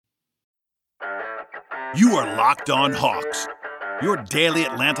You are Locked On Hawks, your daily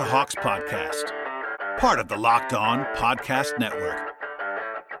Atlanta Hawks podcast. Part of the Locked On Podcast Network.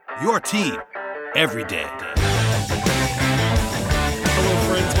 Your team every day. Hello,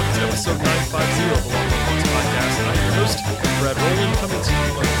 friends. Welcome to episode 950 of the Locked On Hawks podcast. I'm your host, Brad Rowland, coming to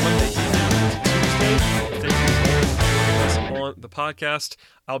you on Monday evening to Tuesday. Thank you all for joining us on the podcast.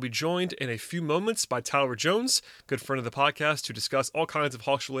 I'll be joined in a few moments by Tyler Jones, good friend of the podcast, to discuss all kinds of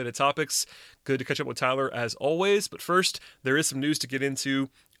Hawks-related topics. Good to catch up with Tyler as always. But first, there is some news to get into.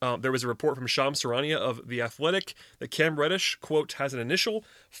 There was a report from Shams Charania of The Athletic that Cam Reddish, quote, has an initial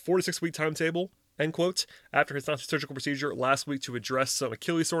 4 to 6 week timetable, end quote, after his surgical procedure last week to address some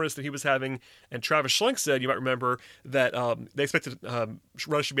Achilles soreness that he was having. And Travis Schlenk said, you might remember, that they expected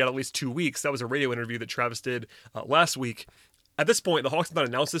Reddish to be out at least 2 weeks. That was a radio interview that Travis did last week. At this point, the Hawks have not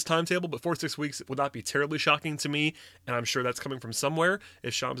announced this timetable, but 4 to 6 weeks would not be terribly shocking to me, and I'm sure that's coming from somewhere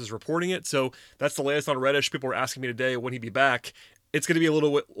if Shams is reporting it. So that's the latest on Reddish. People were asking me today when he'd be back. It's going to be a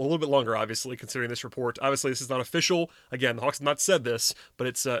little bit longer, obviously, considering this report. Obviously, this is not official. Again, the Hawks have not said this, but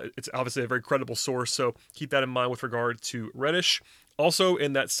it's obviously a very credible source, so keep that in mind with regard to Reddish. Also,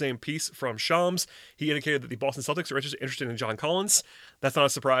 in that same piece from Shams, he indicated that the Boston Celtics are interested in John Collins. That's not a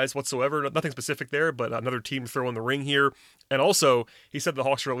surprise whatsoever. Nothing specific there, but another team to throw in the ring here. And also, he said the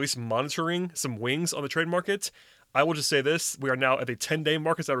Hawks are at least monitoring some wings on the trade market. I will just say this. We are now at the 10-day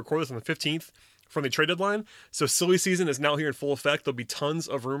mark as I record this on the 15th from the trade deadline. So silly season is now here in full effect. There'll be tons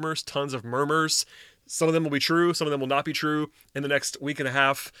of rumors, tons of murmurs. Some of them will be true. Some of them will not be true. In the next week and a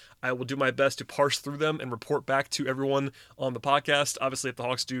half, I will do my best to parse through them and report back to everyone on the podcast. Obviously, if the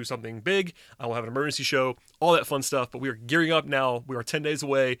Hawks do something big, I will have an emergency show, all that fun stuff. But we are gearing up now. We are 10 days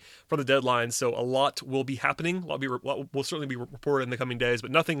away from the deadline, so a lot will be happening. A lot will certainly be reported in the coming days,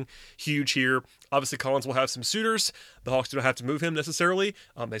 but nothing huge here. Obviously, Collins will have some suitors. The Hawks do not have to move him necessarily.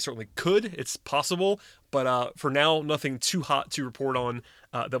 They certainly could. It's possible. But for now, nothing too hot to report on,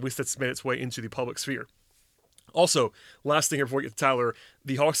 at least that's made its way into the public sphere. Also, last thing here before we get to Tyler,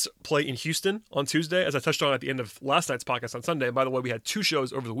 the Hawks play in Houston on Tuesday, as I touched on at the end of last night's podcast on Sunday. And by the way, we had 2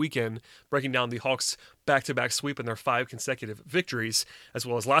 shows over the weekend breaking down the Hawks' back-to-back sweep and their 5 consecutive victories, as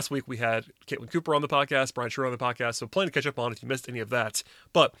well as last week we had Caitlin Cooper on the podcast, Brian Schroeder on the podcast, so plenty to catch up on if you missed any of that.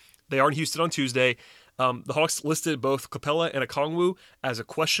 But they are in Houston on Tuesday. The Hawks listed both Capella and Okongwu as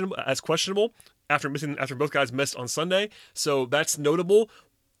questionable after both guys missed on Sunday, so that's notable.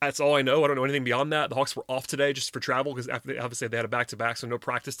 That's all I know. I don't know anything beyond that. The Hawks were off today just for travel because obviously they had a back-to-back, so no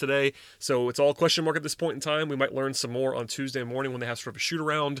practice today. So it's all question mark at this point in time. We might learn some more on Tuesday morning when they have sort of a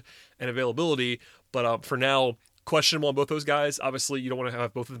shoot-around and availability. But for now, questionable on both those guys. Obviously, you don't want to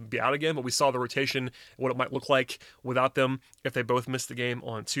have both of them be out again, but we saw the rotation, what it might look like without them if they both missed the game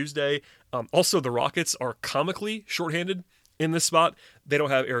on Tuesday. Also, the Rockets are comically shorthanded in this spot. They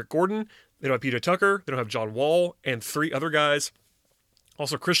don't have Eric Gordon. They don't have PJ Tucker. They don't have John Wall and 3 other guys.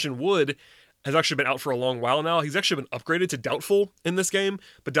 Also, Christian Wood has actually been out for a long while now. He's actually been upgraded to doubtful in this game,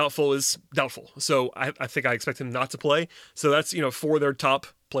 but doubtful is doubtful. So I think I expect him not to play. So that's, 4 of their top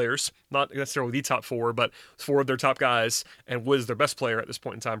players, not necessarily the top 4, but 4 of their top guys, and Wood is their best player at this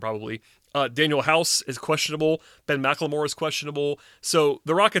point in time, probably. Daniel House is questionable. Ben McLemore is questionable. So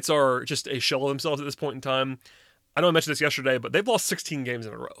the Rockets are just a shell of themselves at this point in time. I know I mentioned this yesterday, but they've lost 16 games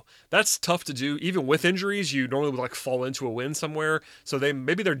in a row. That's tough to do. Even with injuries, you normally would fall into a win somewhere. So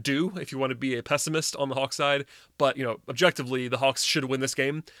maybe they're due if you want to be a pessimist on the Hawks side. But, objectively, the Hawks should win this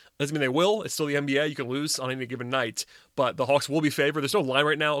game. Doesn't mean they will. It's still the NBA. You can lose on any given night. But the Hawks will be favored. There's no line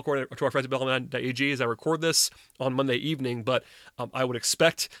right now, according to our friends at BetOnline.ag, as I record this on Monday evening. But I would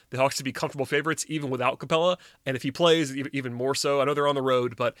expect the Hawks to be comfortable favorites, even without Capella. And if he plays, even more so. I know they're on the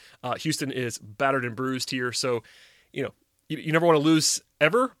road, but Houston is battered and bruised here. So, you never want to lose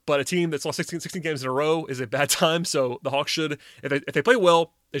ever, but a team that's lost 16 games in a row is a bad time. So the Hawks should, if they play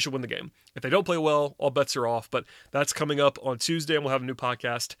well, they should win the game. If they don't play well, all bets are off. But that's coming up on Tuesday, and we'll have a new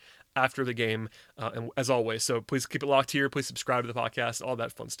podcast after the game, and as always. So please keep it locked here. Please subscribe to the podcast, all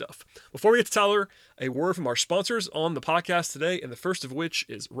that fun stuff. Before we get to Tyler, a word from our sponsors on the podcast today, and the first of which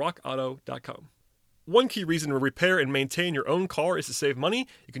is RockAuto.com. One key reason to repair and maintain your own car is to save money.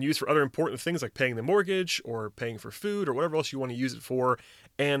 You can use for other important things like paying the mortgage or paying for food or whatever else you want to use it for.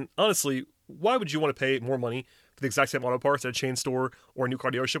 And honestly, why would you want to pay more money for the exact same auto parts at a chain store or a new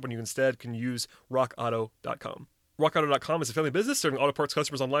car dealership when you instead can use RockAuto.com? RockAuto.com is a family business serving auto parts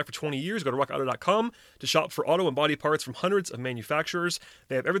customers online for 20 years. Go to RockAuto.com to shop for auto and body parts from hundreds of manufacturers.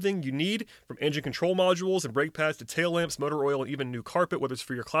 They have everything you need, from engine control modules and brake pads to tail lamps, motor oil, and even new carpet, whether it's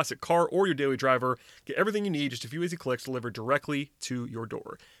for your classic car or your daily driver. Get everything you need, just a few easy clicks, delivered directly to your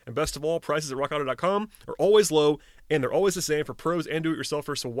door. And best of all, prices at RockAuto.com are always low, and they're always the same for pros and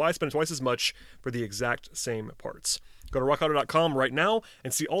do-it-yourselfers, so why spend twice as much for the exact same parts? Go to RockAuto.com right now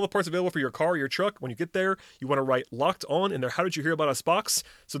and see all the parts available for your car or your truck. When you get there, you want to write Locked On in their How Did You Hear About Us box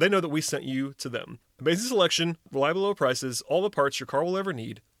so they know that we sent you to them. Amazing selection, reliable low prices, all the parts your car will ever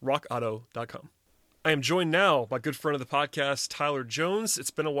need. RockAuto.com. I am joined now by good friend of the podcast, Tyler Jones.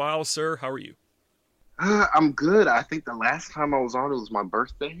 It's been a while, sir. How are you? I'm good. I think the last time I was on, it was my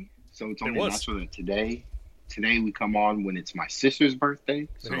birthday. So it's only natural that today we come on when it's my sister's birthday.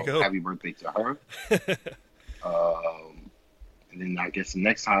 So happy birthday to her. And then I guess the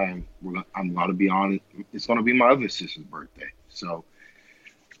next time I'm going to be on, it's going to be my other sister's birthday. So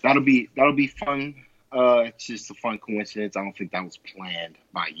that'll be fun. It's just a fun coincidence. I don't think that was planned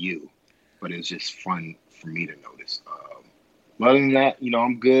by you, but it's just fun for me to notice. But other than that,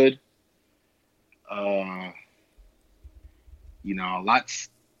 I'm good. A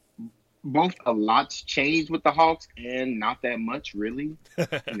lot's changed with the Hawks and not that much really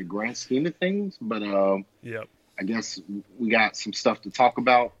in the grand scheme of things. But yep. I guess we got some stuff to talk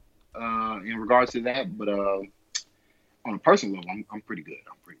about in regards to that. But on a personal level, I'm pretty good.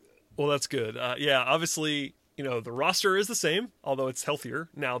 Well, that's good. Obviously, the roster is the same, although it's healthier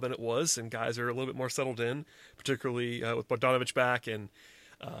now than it was, and guys are a little bit more settled in, particularly with Bogdanovic back and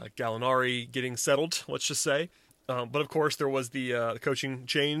Gallinari getting settled, let's just say. But of course, there was the coaching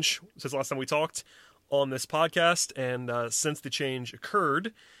change since last time we talked on this podcast, and since the change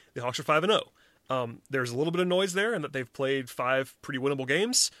occurred, the Hawks are 5-0. There's a little bit of noise there in that they've played 5 pretty winnable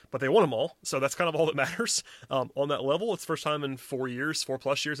games, but they won them all, so that's kind of all that matters on that level. It's the first time in 4+ years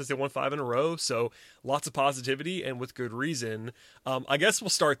since they won 5 in a row, so lots of positivity and with good reason. I guess we'll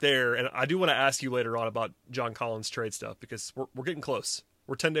start there, and I do want to ask you later on about John Collins trade stuff because we're getting close.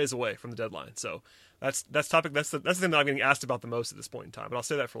 We're 10 days away from the deadline, so that's the thing that I'm getting asked about the most at this point in time, but I'll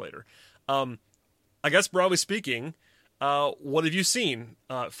say that for later. I guess broadly speaking, what have you seen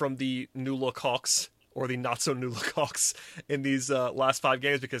from the new look Hawks or the not so new look Hawks in these last 5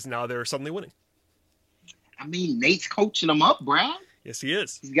 games? Because now they're suddenly winning. I mean, Nate's coaching them up, Brad. Yes, he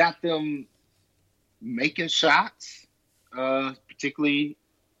is. He's got them making shots, particularly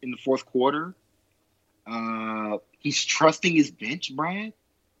in the fourth quarter. He's trusting his bench, Brad.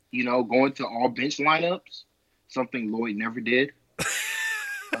 Going to all bench lineups, something Lloyd never did.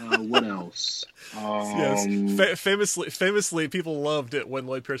 What else? Yes, famously, people loved it when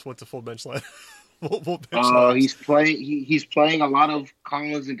Lloyd Pierce went to full bench line. He's playing a lot of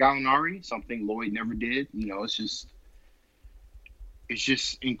Collins and Gallinari, something Lloyd never did. It's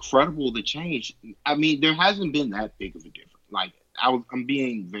just incredible the change. I mean, there hasn't been that big of a difference. Like I'm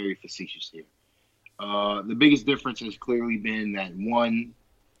being very facetious here. The biggest difference has clearly been that one,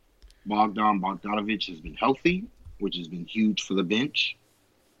 Bogdanovic has been healthy, which has been huge for the bench.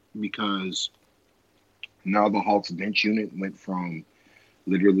 Because now the Hawks bench unit went from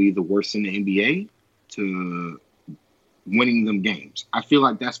literally the worst in the NBA to winning them games. I feel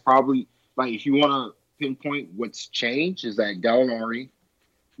like that's probably, like, if you want to pinpoint what's changed, is that Gallinari,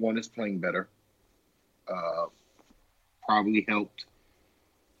 one, is playing better. Probably helped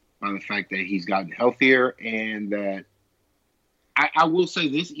by the fact that he's gotten healthier, and that I will say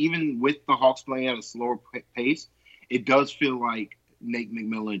this, even with the Hawks playing at a slower pace, it does feel like Nate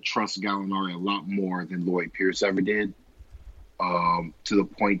McMillan trusts Gallinari a lot more than Lloyd Pierce ever did, to the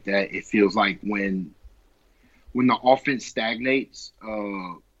point that it feels like when the offense stagnates,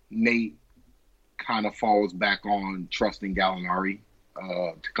 Nate kind of falls back on trusting Gallinari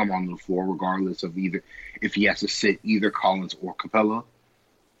to come onto the floor, regardless of either if he has to sit either Collins or Capella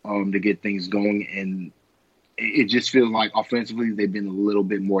to get things going. And it just feels like offensively they've been a little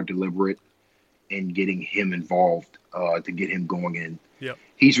bit more deliberate in getting him involved to get him going in. Yep.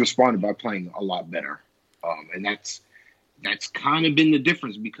 He's responded by playing a lot better. And that's kind of been the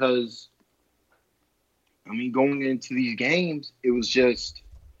difference because, I mean, going into these games, it was just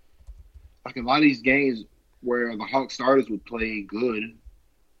like a lot of these games where the Hawks starters would play good,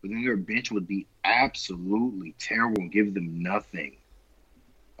 but then their bench would be absolutely terrible and give them nothing.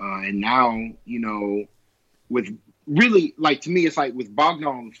 And now, with really, like, to me, it's like with Bogdan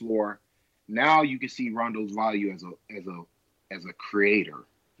on the floor, now you can see Rondo's value as a creator,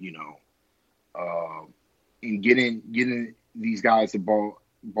 and getting these guys the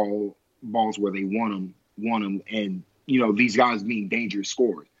balls where they want them, and these guys being dangerous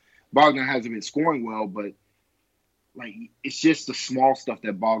scorers. Bogdan hasn't been scoring well, but like it's just the small stuff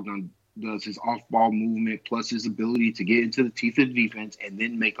that Bogdan does, his off-ball movement plus his ability to get into the teeth of the defense and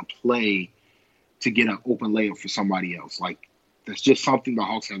then make a play to get an open layup for somebody else. Like, that's just something the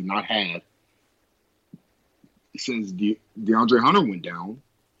Hawks have not had since DeAndre Hunter went down.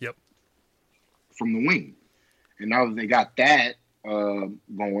 Yep. From the wing. And now that they got that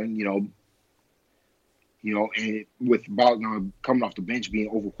going, and with Bogdan coming off the bench being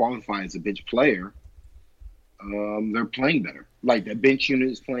overqualified as a bench player, they're playing better. Like, the bench unit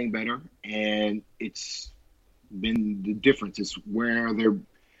is playing better, and it's been the difference. It's where they're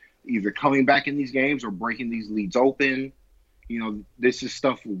either coming back in these games or breaking these leads open. This is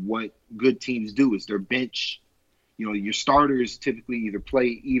stuff what good teams do is their bench. Your starters typically either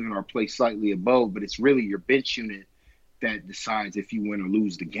play even or play slightly above, but it's really your bench unit that decides if you win or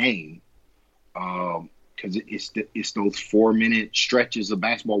lose the game. Because it's those 4-minute stretches of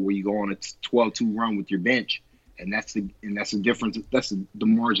basketball where you go on a 12-2 run with your bench, and that's the difference. That's the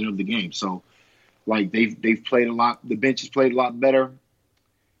margin of the game. So, like they've played a lot. The bench has played a lot better,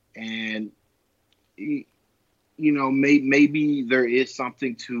 and maybe there is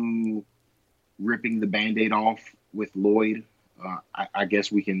something to ripping the Band-Aid off with Lloyd. I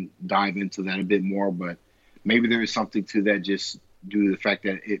guess we can dive into that a bit more, but maybe there is something to that just due to the fact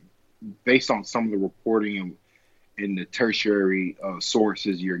that it, based on some of the reporting and the tertiary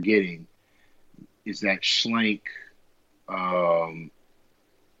sources you're getting, is that Schlenk kind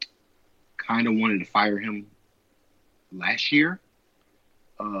of wanted to fire him last year.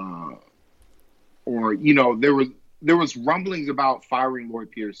 There was rumblings about firing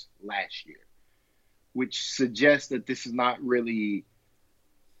Lloyd Pierce last year, which suggests that this is not really,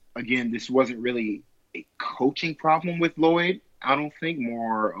 again, this wasn't really a coaching problem with Lloyd. I don't think,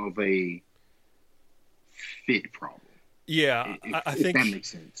 more of a fit problem. Yeah, I think that makes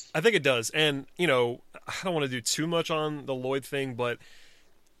sense. I think it does. And, I don't want to do too much on the Lloyd thing, but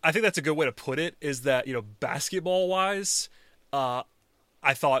I think that's a good way to put it, is that, basketball-wise, I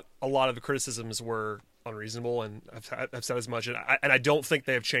thought a lot of the criticisms were unreasonable, and I've said as much, and I don't think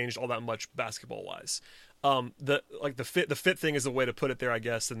they have changed all that much basketball-wise. The fit thing is the way to put it there, I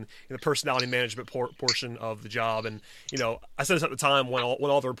guess, and the personality management portion of the job. And I said this at the time when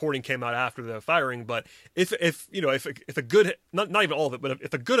all the reporting came out after the firing. But if a good, not even all of it, but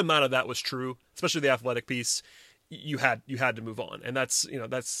if a good amount of that was true, especially the athletic piece, you had to move on. And that's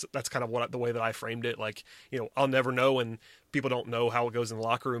kind of the way that I framed it. Like, I'll never know, and people don't know how it goes in the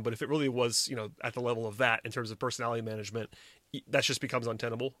locker room. But if it really was, at the level of that in terms of personality management, that just becomes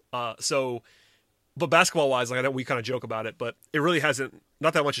untenable. But basketball-wise, like, I know we kind of joke about it, but it really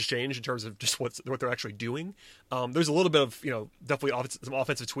not that much has changed in terms of just what they're actually doing. There's a little bit of, definitely some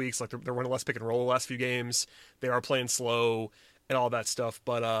offensive tweaks, like they're running less pick and roll the last few games. They are playing slow and all that stuff,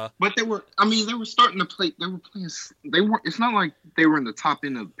 but they were starting to play. They were playing. It's not like they were in the top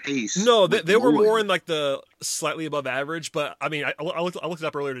end of pace. No, they were more in like the slightly above average. But I mean, I looked it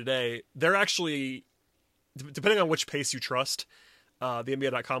up earlier today. They're actually, depending on which pace you trust. The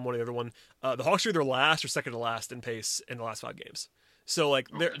NBA.com one or the other one. The Hawks are either last or second to last in pace in the last 5 games. So like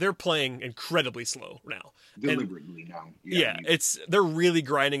they're playing incredibly slow now. Deliberately now. Yeah, they're really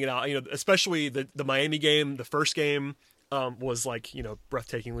grinding it out. Especially the Miami game, the first game was like,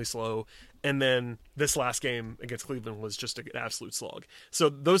 breathtakingly slow. And then this last game against Cleveland was just an absolute slog. So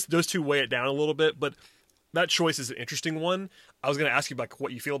those two weigh it down a little bit, but that choice is an interesting one. I was going to ask you like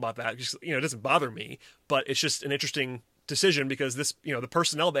what you feel about that. Just, it doesn't bother me, but it's just an interesting decision because this, the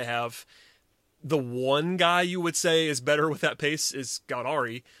personnel they have, the one guy you would say is better with that pace is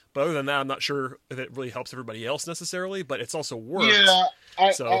Gallinari, but other than that, I'm not sure if it really helps everybody else necessarily, but it's also worked. Yeah,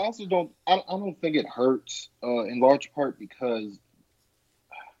 I also don't think it hurts in large part because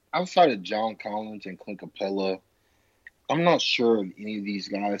outside of John Collins and Clint Capella, I'm not sure if any of these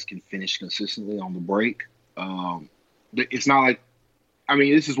guys can finish consistently on the break. It's not like,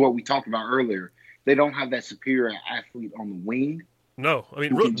 this is what we talked about earlier. They don't have that superior athlete on the wing. No,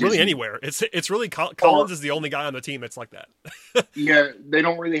 really anywhere. It's really Collins is the only guy on the team that's like that. Yeah, they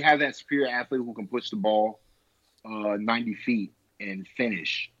don't really have that superior athlete who can push the ball 90 feet and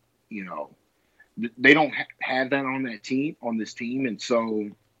finish. They don't have that on this team, and so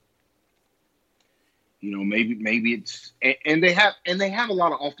maybe it's and they have a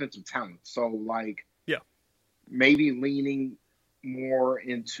lot of offensive talent. So like, yeah, maybe leaning more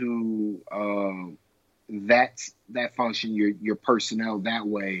into that function, your personnel that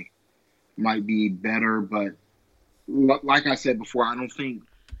way might be better. But like I said before, I don't think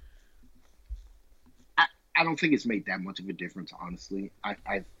it's made that much of a difference, honestly.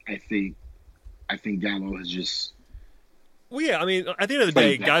 I think Gallo has just Well, yeah, I mean, at the end of the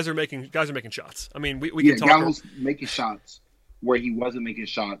day, That. guys are making shots. I mean, we Yeah, can talk. Gallo's making shots where he wasn't making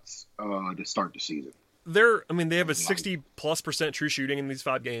shots to start the season. They have a 60+% true shooting in these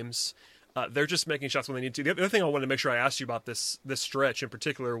 5 games. They're just making shots when they need to. The other thing I wanted to make sure I asked you about this stretch in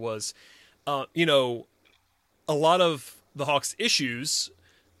particular was, a lot of the Hawks' issues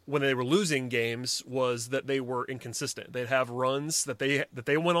when they were losing games was that they were inconsistent. They'd have runs that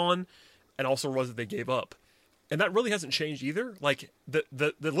they went on, and also runs that they gave up. And that really hasn't changed either. Like the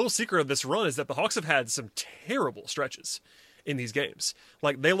little secret of this run is that the Hawks have had some terrible stretches in these games.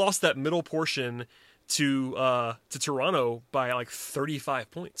 Like they lost that middle portion to Toronto by like 35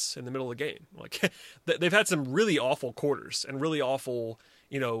 points in the middle of the game. Like they've had some really awful quarters and really awful,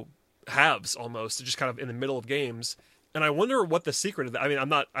 halves almost, just kind of in the middle of games. And I wonder what the secret of that. I mean, I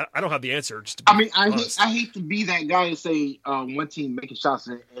don't have the answer. Just to be honest. I hate to be that guy and say one team making shots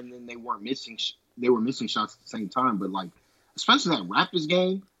and then they weren't missing. They were missing shots at the same time, but like, especially that Raptors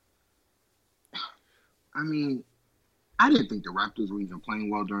game. I mean, I didn't think the Raptors were even playing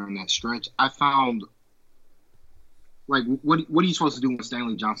well during that stretch. I found, like, what are you supposed to do when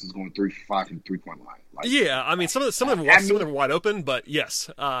Stanley Johnson's going 3 for 5 from the 3-point line? Like, yeah, I mean, some of them were wide open, but yes,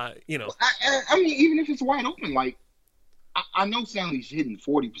 I mean, even if it's wide open, like, I know Stanley's hitting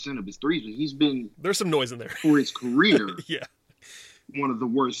 40% of his threes, but he's been there's some noise in there for his career. Yeah, one of the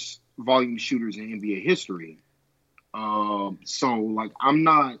worst volume shooters in NBA history. So like I'm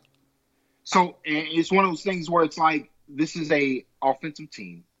not. So it's one of those things where it's like this is a offensive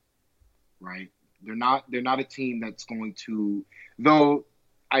team, right? They're not a team that's going to. Though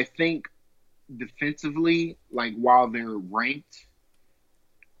I think defensively, like while they're ranked,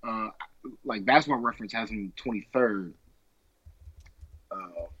 like Basketball Reference has them 23rd.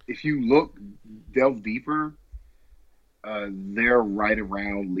 If you delve deeper, they're right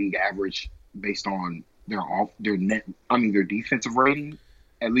around league average based on their defensive rating,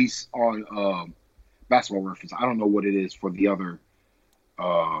 at least on Basketball Reference. I don't know what it is for the other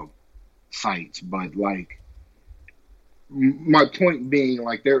sites, but like my point being,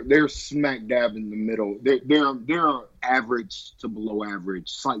 like they're smack dab in the middle. They're average to below average,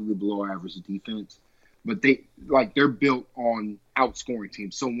 slightly below average defense. But they're built on outscoring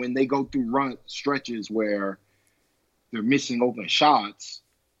teams. So when they go through run stretches where they're missing open shots,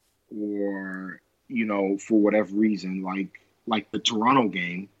 or for whatever reason, like the Toronto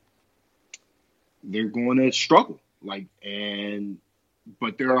game, they're going to struggle. But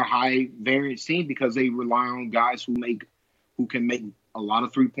they're a high variance team because they rely on guys who can make a lot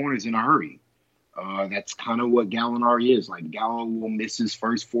of 3-pointers in a hurry. That's kind of what Gallinari is. Like Gallo will miss his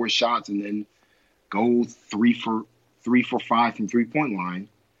first 4 shots and then go 3 for 5 from 3-point line,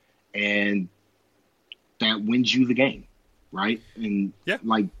 and that wins you the game, right? And yeah,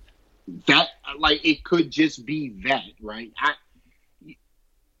 like that, like it could just be that, right?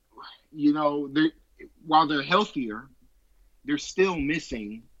 While they're healthier, they're still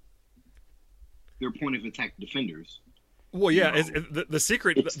missing their point of attack defenders. Well, yeah, the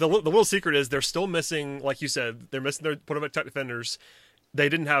secret, the little secret is they're still missing, like you said, they're missing their point of attack defenders. They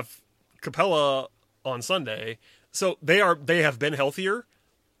didn't have Capella on Sunday, so they have been healthier,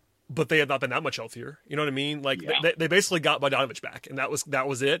 but they have not been that much healthier. You know what I mean? Like they basically got Bogdanovich back, and that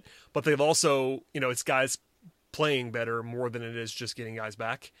was it. But they've also, it's guys playing better more than it is just getting guys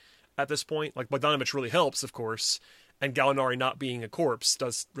back at this point. Like Bogdanovich really helps, of course, and Gallinari not being a corpse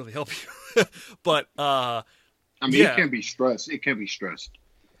does really help you. But it can be stressed.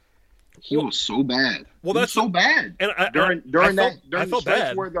 He was so bad. Well, that's so bad. And during the stretch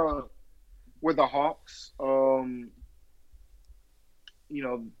bad. where the Hawks, the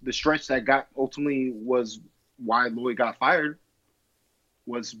stretch that ultimately was why Lloyd got fired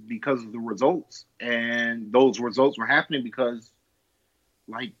was because of the results, and those results were happening because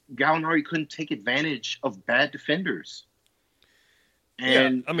like Gallinari couldn't take advantage of bad defenders.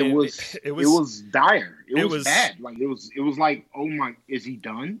 And it was dire. It was bad. Like it was like, oh my, is he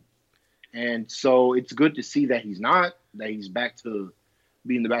done? And so it's good to see that he's not, that he's back to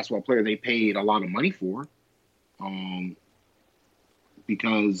being the basketball player they paid a lot of money for.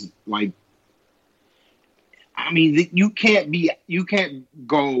 Because like, I mean, you can't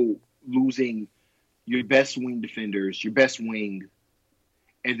go losing your best wing defenders, your best wing,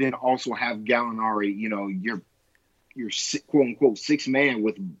 and then also have Gallinari, your quote unquote 6th man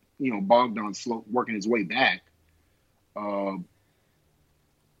with, Bogdan working his way back.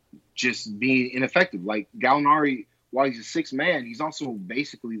 Just being ineffective. Like Gallinari, while he's a 6th man, he's also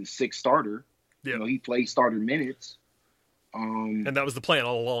basically the 6th starter. Yeah. He played starter minutes. And that was the plan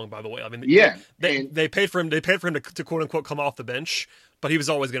all along, by the way. I mean, they paid for him. They paid for him to quote unquote come off the bench, but he was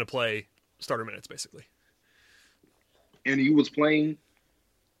always going to play starter minutes, basically. and he was playing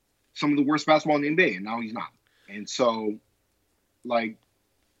some of the worst basketball in the NBA, and now he's not. And so, like,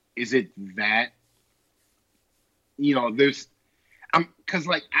 is it that? Because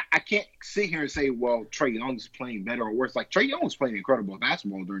I can't sit here and say, well, Trae Young's playing better or worse. Like, Trae Young was playing incredible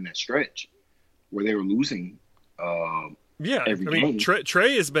basketball during that stretch where they were losing. Every game.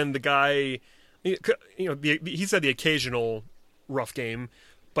 Trae has been the guy. He's had the occasional rough game,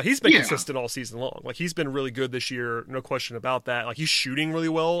 but he's been consistent all season long. Like, he's been really good this year, no question about that. Like, he's shooting really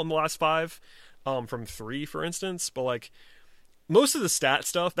well in the last 5, from 3, for instance. But like, most of the stat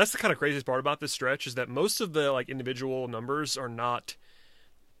stuff, that's the kind of craziest part about this stretch, is that most of the like individual numbers are not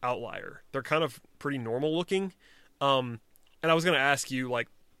outlier. They're kind of pretty normal looking. And I was going to ask you, like,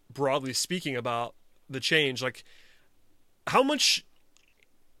 broadly speaking, about the change, like, how much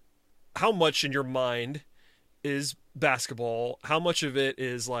in your mind is basketball? How much of it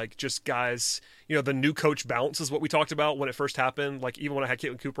is like just guys, the new coach bounce is what we talked about when it first happened. Like, even when I had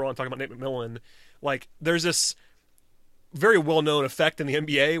Caitlin Cooper on talking about Nate McMillan, like, there's this very well-known effect in the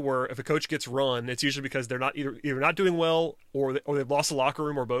NBA where if a coach gets run, it's usually because they're not either not doing well or they've lost the locker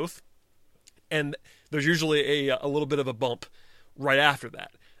room or both. And there's usually a little bit of a bump right after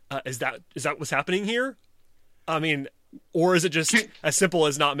that. Is that what's happening here? I mean, or is it just as simple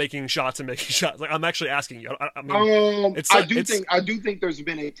as not making shots and making shots? Like, I'm actually asking you. I do think there's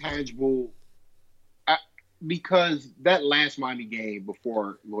been a tangible, because that last Miami game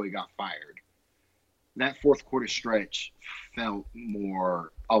before Lloyd got fired, that fourth quarter stretch felt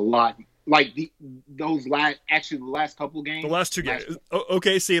a lot like the last couple games. The last 2 games.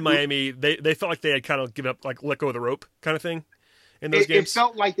 OKC and Miami, they felt like they had kind of given up, like, let go of the rope kind of thing in those games. It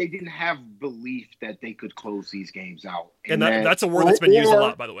felt like they didn't have belief that they could close these games out. And that's a word that's been used a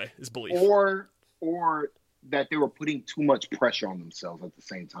lot, by the way, is belief. Or that they were putting too much pressure on themselves at the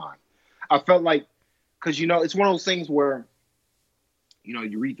same time. I felt like, because, it's one of those things where,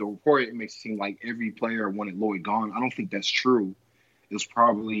 you read the report, it makes it seem like every player wanted Lloyd gone. I don't think that's true. It was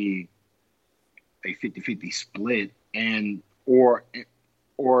probably a 50-50 split, or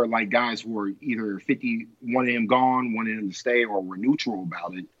like guys who were either 50 wanted him gone, wanted him to stay, or were neutral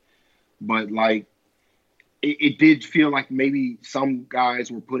about it. But like, it did feel like maybe some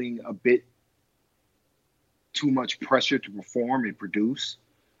guys were putting a bit too much pressure to perform and produce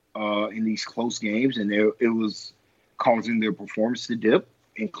in these close games, and it was causing their performance to dip,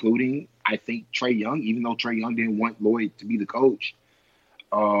 including, I think, Trae Young, even though Trae Young didn't want Lloyd to be the coach.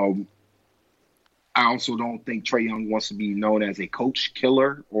 I also don't think Trae Young wants to be known as a coach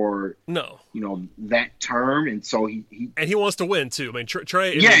killer or that term, and so he wants to win too. I mean,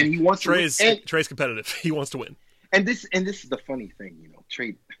 Trae. And he wants to win. Trae's competitive. He wants to win. And this is the funny thing,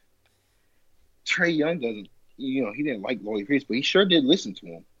 Trae Young doesn't. He didn't like Lloyd Pierce, but he sure did listen to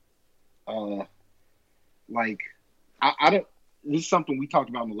him. I don't. This is something we talked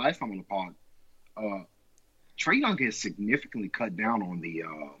about the last time on the pod. Trae Young has significantly cut down on the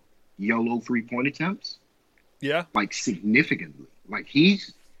YOLO 3-point attempts. Yeah, like significantly. Like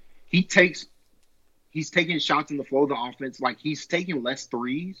he's taking shots in the flow of the offense. Like, he's taking less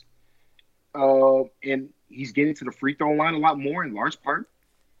threes, and he's getting to the free throw line a lot more. In large part,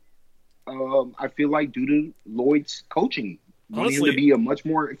 I feel like due to Lloyd's coaching, wanting him to be a much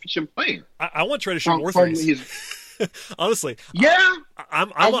more efficient player. I want Trae to shoot more threes. Honestly, yeah,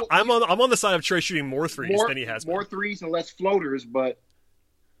 I'm on the side of Trae shooting more threes than he has. More threes and less floaters, but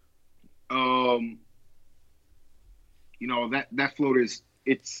that floater is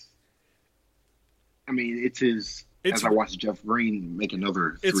as I watched Jeff Green make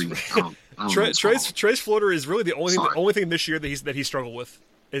another three. Trae's floater is really the only thing this year that he struggled with,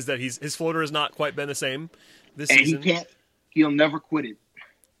 is that his floater has not quite been the same this season. He'll never quit it.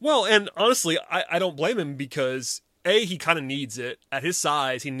 Well, and honestly, I don't blame him, because he kind of needs it. At his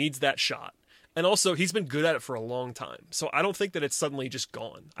size, he needs that shot. And also, he's been good at it for a long time. So I don't think that it's suddenly just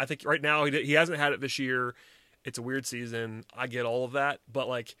gone. I think right now he hasn't had it this year. It's a weird season. I get all of that. But,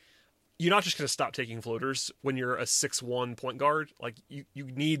 like, you're not just going to stop taking floaters when you're a 6'1" point guard. Like, you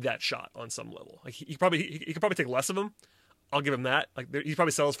need that shot on some level. Like, he could probably take less of them. I'll give him that. Like, he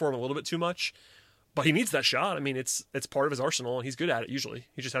probably settles for him a little bit too much. But he needs that shot. I mean, it's part of his arsenal, and he's good at it usually.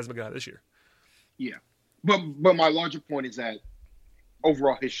 He just hasn't been good at it this year. Yeah. But my larger point is that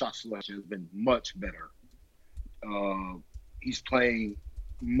overall his shot selection has been much better. He's playing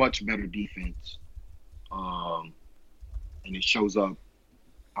much better defense. And it shows up.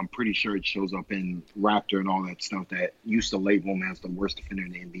 I'm pretty sure it shows up in Raptor and all that stuff that used to label him as the worst defender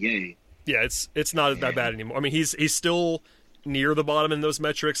in the NBA. Yeah, it's not that bad anymore. I mean, he's still near the bottom in those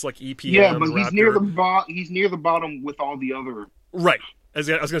metrics, like EPM. Yeah, but Raptor. He's near the bottom with all the other. Right. As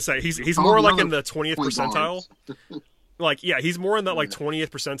I was gonna say, he's more like in the 20th percentile. Like, yeah, he's more in that like 20th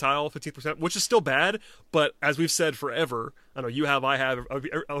percentile, 15%, which is still bad. But as we've said forever, I know you have, I have,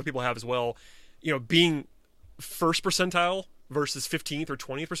 other people have as well. You know, being first percentile versus 15th or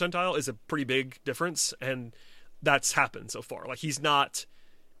 20th percentile is a pretty big difference, and that's happened so far. Like, he's not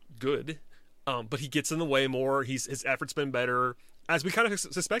good, but he gets in the way more. His effort's been better, as we kind of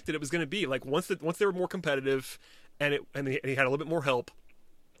suspected it was going to be. Like, once they were more competitive, and he had a little bit more help,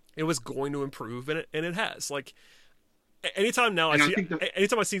 it was going to improve, and it has. Like, anytime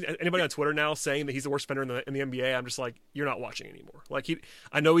I see anybody on Twitter now saying that he's the worst defender in the NBA, I'm just like, you're not watching anymore. Like,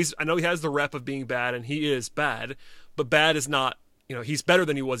 I know he has the rep of being bad, and he is bad, but bad is not, you know, he's better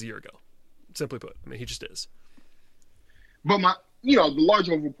than he was a year ago. Simply put, I mean, he just is. But the large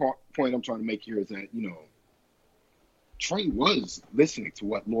overall point I'm trying to make here is that, you know, Trae was listening to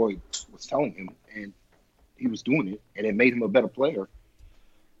what Lloyd was telling him, and he was doing it, and it made him a better player.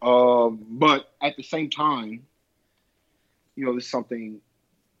 But at the same time, you know, this is something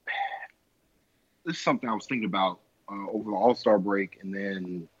I was thinking about over the All-Star break and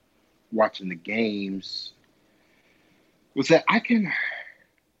then watching the games, was that I can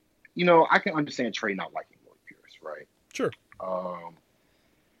understand Trae not liking Lloyd Pierce, right? Sure.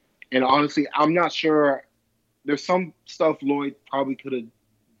 And honestly, I'm not sure. There's some stuff Lloyd probably could have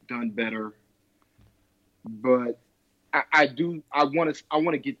done better, but I want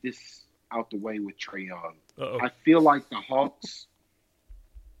to get this out the way with Trae Young. Uh-oh. I feel like the Hawks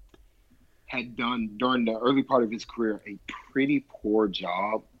had done during the early part of his career a pretty poor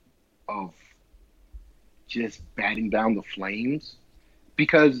job of just batting down the Flames,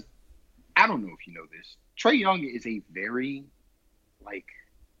 because I don't know if you know this, Trae Young is a very, like,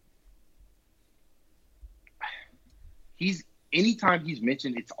 anytime he's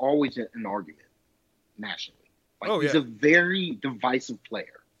mentioned, it's always an argument nationally. Like, he's a very divisive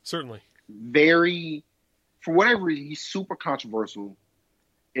player. Certainly. Very, for whatever reason, he's super controversial,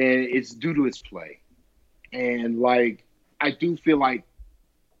 and it's due to his play. And, like, I do feel like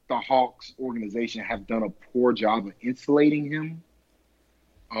the Hawks organization have done a poor job of insulating him.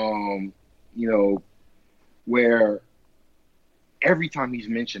 You know, where every time he's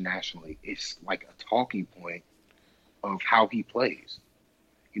mentioned nationally, it's like a talking point of how he plays.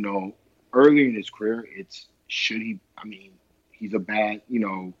 You know, early in his career, he's a bad, you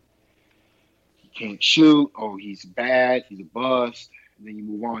know, he can't shoot, oh, he's bad, he's a bust. And then you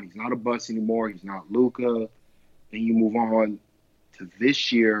move on, he's not a bust anymore, he's not Luka. Then you move on to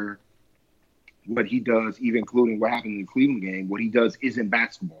this year, what he does, even including what happened in the Cleveland game, what he does isn't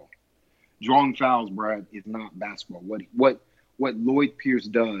basketball. Drawing fouls, Brad, is not basketball. What Lloyd Pierce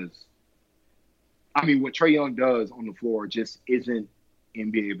does, what Trae Young does on the floor just isn't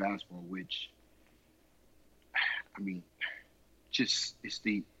NBA basketball, which, just it's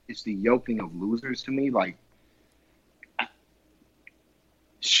the yelping of losers to me. Like,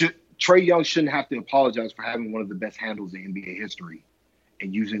 Trae Young shouldn't have to apologize for having one of the best handles in NBA history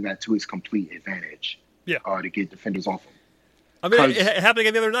and using that to his complete advantage. Yeah. To get defenders off him. It happened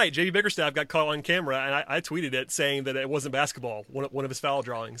again the other night. JB Bickerstaff got caught on camera, and I tweeted it saying that it wasn't basketball, one of his foul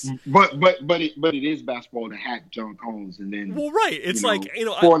drawings. But it is basketball to hack John Collins, and then right. It's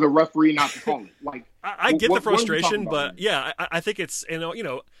for the referee not to call it. Like, I get the frustration, but yeah, I think it's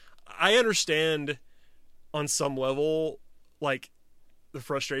I understand on some level, like, the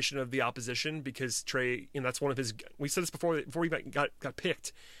frustration of the opposition, because Trae, that's one of his. We said this before he got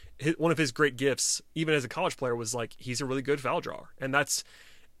picked. One of his great gifts, even as a college player, was like, he's a really good foul drawer, and that's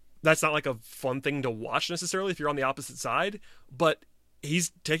not like a fun thing to watch necessarily if you're on the opposite side. But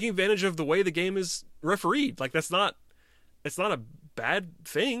he's taking advantage of the way the game is refereed. Like, it's not a bad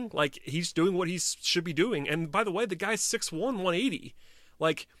thing. Like, he's doing what he should be doing. And by the way, the guy's 6'1", 180.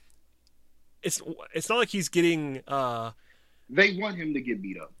 Like, it's not like he's getting. They want him to get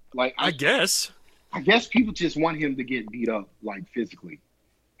beat up. Like, I guess people just want him to get beat up, like, physically.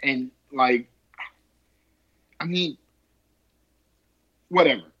 And, like,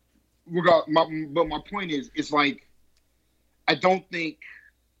 whatever. But my point is, it's like, I don't think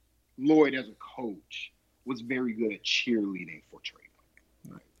Lloyd as a coach was very good at cheerleading for Trae.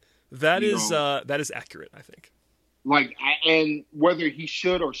 That is accurate, I think. Like, and whether he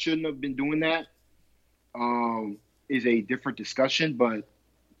should or shouldn't have been doing that is a different discussion. But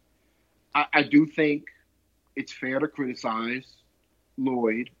I do think it's fair to criticize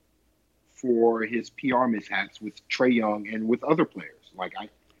Lloyd for his PR mishaps with Trae Young and with other players. Like,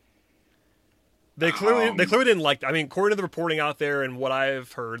 they clearly didn't like. According to the reporting out there and what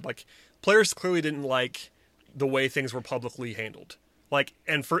I've heard, like, players clearly didn't like the way things were publicly handled. Like,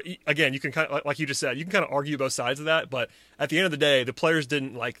 and again, you can kind of, like you just said, you can kind of argue both sides of that, but at the end of the day, the players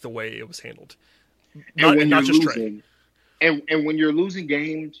didn't like the way it was handled. Not just Trae. and when you're losing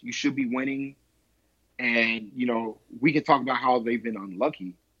games, you should be winning. And we can talk about how they've been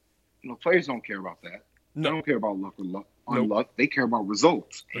unlucky. Players don't care about that. No. They don't care about luck or unluck. Nope. They care about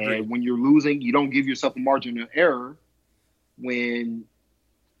results. Agreed. And when you're losing, you don't give yourself a margin of error when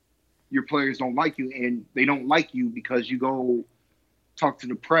your players don't like you, and they don't like you because you go talk to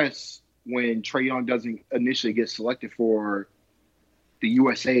the press when Trae Young doesn't initially get selected for the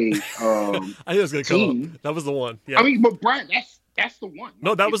USA I knew it was going to come up. That was the one. Yeah. I mean, but Brad, that's the one.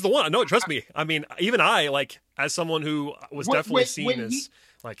 No, that was the one. No, trust me. I mean, even I, as someone who was definitely seen as,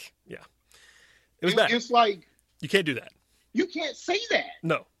 yeah. It was bad. It's like... You can't do that. You can't say that.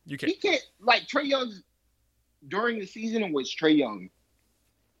 No, you can't. He can't... Trae Young's... During the season in which Trae Young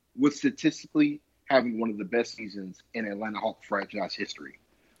was statistically having one of the best seasons in Atlanta Hawks franchise history,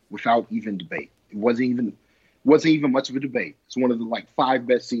 without even debate. It wasn't even much of a debate. It's one of the 5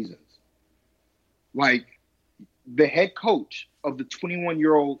 best seasons. The head coach of the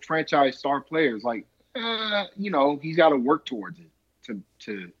 21-year-old franchise star players, he's got to work towards it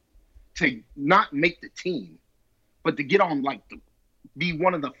to not make the team, but to get on be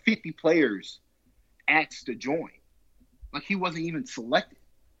one of the 50 players asked to join. He wasn't even selected.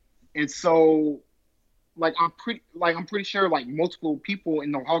 And so I'm pretty sure multiple people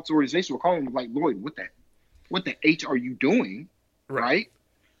in the Hawks organization were calling him Lloyd, what the H are you doing? Right?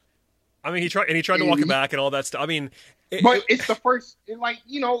 I mean, he tried to walk it back and all that stuff. I mean, it's the first, you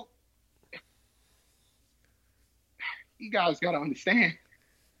guys got to understand.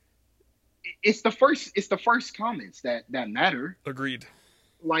 It's the first comments that matter. Agreed.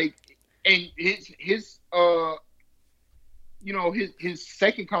 And his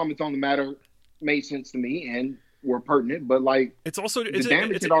second comments on the matter made sense to me and were pertinent, but it's also the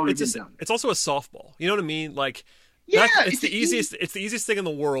damage had already been done. It's also a softball. You know what I mean? It's the easiest thing in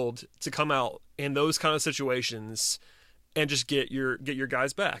the world to come out in those kind of situations and just get your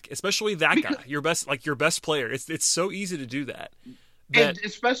guys back, especially that guy, your best player. It's so easy to do that. And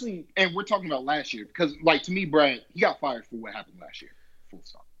especially, and we're talking about last year because, to me, Brad, he got fired for what happened last year. Full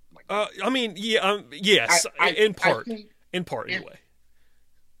stop. I mean, yeah, yes, in part, anyway.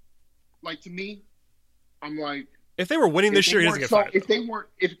 To me, I'm if they were winning this year, he doesn't get fired. If they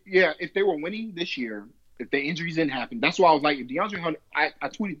were winning this year, if the injuries didn't happen, that's why I was if DeAndre Hunter, I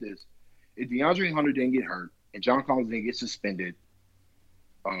tweeted this, if DeAndre Hunter didn't get hurt and John Collins didn't get suspended,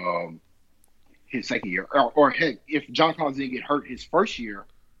 his second year, or heck, if John Collins didn't get hurt his first year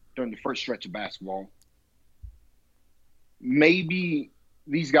during the first stretch of basketball, maybe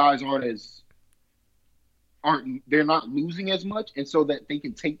these guys they're not losing as much, and so that they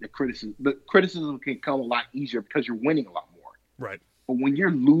can take the criticism. The criticism can come a lot easier because you're winning a lot more. Right. But when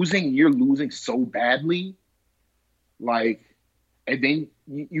you're losing so badly, and then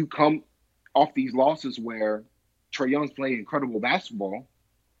you come off these losses where Trae Young's playing incredible basketball,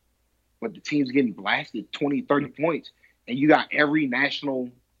 but the team's getting blasted 20, 30 points, and you got every national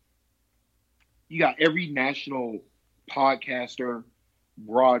podcaster,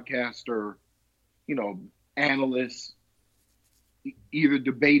 broadcaster, analyst either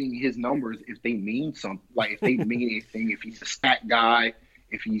debating his numbers if they mean something, if they mean anything, if he's a stat guy,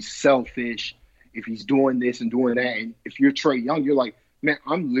 if he's selfish, if he's doing this and doing that. And if you're Trae Young, you're man,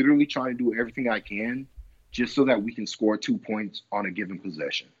 I'm literally trying to do everything I can just so that we can score 2 points on a given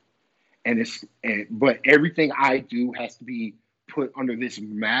possession. But everything I do has to be put under this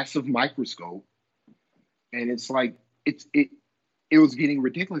massive microscope. And it's it was getting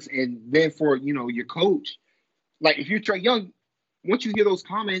ridiculous. And then for, your coach, if you're Trae Young, once you hear those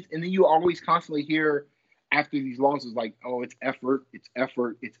comments, and then you always constantly hear after these losses, oh, it's effort, it's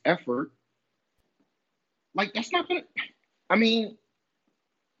effort, it's effort. That's not going to,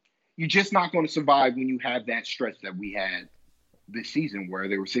 you're just not going to survive when you have that stretch that we had this season where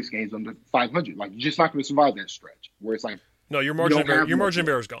there were 6 games under 500. You're just not going to survive that stretch where it's no, your margin of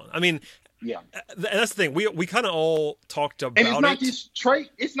error is gone. I mean, yeah, and that's the thing. We kind of all talked about it. And it's not just Trae.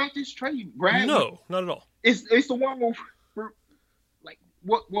 It's not just Trae, Brad. No, not at all. It's the one where,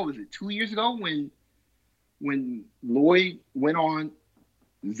 what was it? 2 years ago when Lloyd went on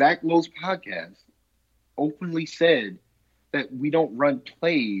Zach Lowe's podcast, openly said that we don't run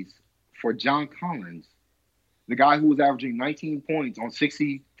plays for John Collins, the guy who was averaging 19 points on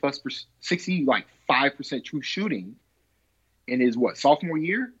 65% true shooting in his sophomore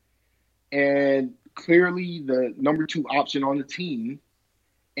year, and clearly the number 2 option on the team,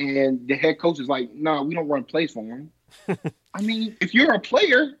 and the head coach is no, we don't run plays for him. If you're a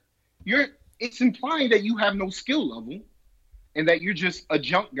player, it's implying that you have no skill level and that you're just a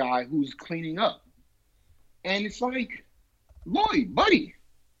junk guy who's cleaning up. And it's Lloyd, buddy,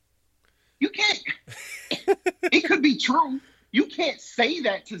 you can't. It could could be true. You can't say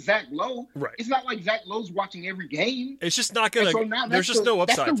that to Zach Lowe. Right. It's not like Zach Lowe's watching every game. It's just not gonna. So now there's just no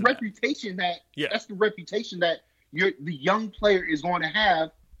upside. That's the to reputation that. That's the reputation that the young player is going to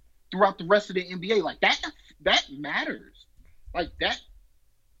have throughout the rest of the NBA. Like that matters. Like that.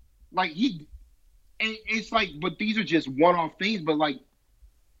 Like and it's like, but these are just one-off things. But like,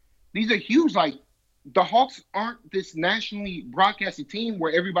 these are huge. Like, the Hawks aren't this nationally broadcasted team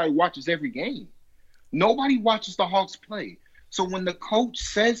where everybody watches every game. Nobody watches the Hawks play. So when the coach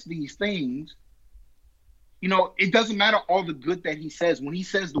says these things, it doesn't matter all the good that he says. When he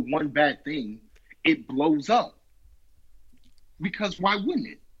says the one bad thing, it blows up. Because why wouldn't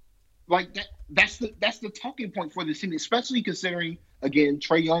it? Like that's the talking point for this team, especially considering, again,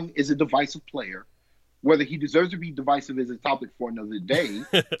 Trae Young is a divisive player. Whether he deserves to be divisive is a topic for another day.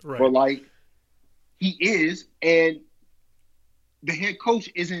 Right. But like, he is, and the head coach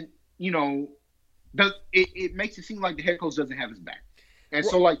isn't, it makes it seem like the head coach doesn't have his back. And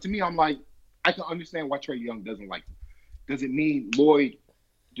so, like, to me, I'm like, I can understand why Trae Young doesn't like him. Does it mean Lloyd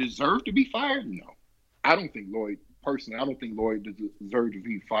deserved to be fired? No. I don't think Lloyd deserved to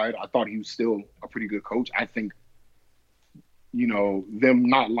be fired. I thought he was still a pretty good coach. I think,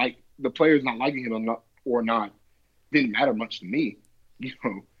 the players not liking him or not didn't matter much to me.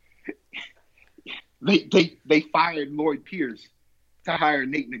 They fired Lloyd Pierce to hire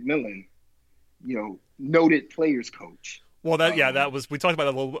Nate McMillan, noted players coach. Well, that was, we talked about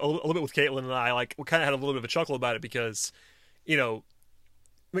that a little bit with Caitlin and I. Like, we kind of had a little bit of a chuckle about it because,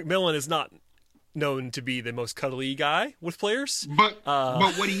 McMillan is not known to be the most cuddly guy with players. But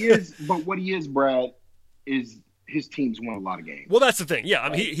what he is, Brad, is his teams won a lot of games. Well, that's the thing. Yeah, I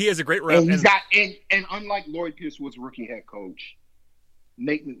mean, he has a great rep. And and unlike Lloyd Pierce was rookie head coach,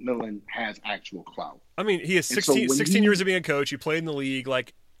 Nate McMillan has actual clout. I mean, he has 16 years of being a coach. He played in the league.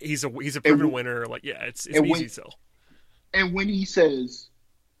 Like, he's a proven winner. Like, yeah, it's an easy sell. And when he says,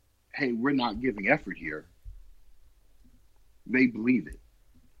 "Hey, we're not giving effort here," they believe it.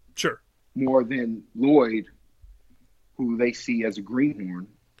 Sure. More than Lloyd, who they see as a greenhorn.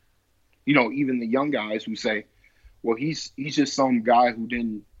 Even the young guys who say, "Well, he's just some guy who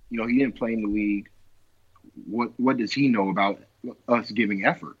didn't play in the league. What does he know about us giving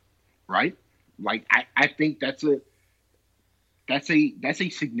effort?" Right? Like, I think that's a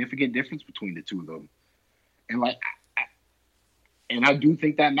significant difference between the two of them. And like, I do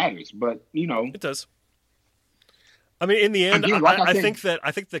think that matters, but it does. I mean, in the end, again, I think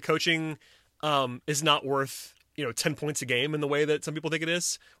the coaching is not worth 10 points a game in the way that some people think it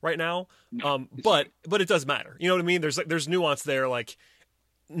is right now. But it does matter. You know what I mean? There's nuance there. Like,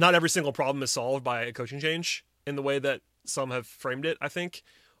 not every single problem is solved by a coaching change in the way that some have framed it, I think.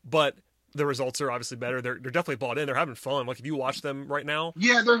 But the results are obviously better. They're definitely bought in. They're having fun. Like, if you watch them right now,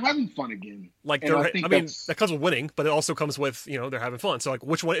 yeah, they're having fun again. Like, that comes with winning, but it also comes with they're having fun. So, like,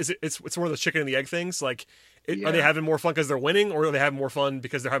 which one is it? It's one of those chicken and the egg things. Like, are they having more fun because they're winning, or are they having more fun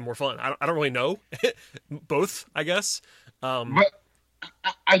because they're having more fun? I don't really know. Both, I guess. But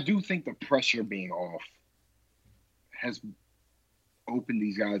I do think the pressure being off has opened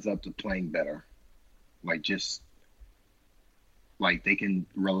these guys up to playing better. Like, just like they can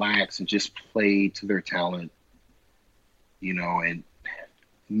relax and just play to their talent, and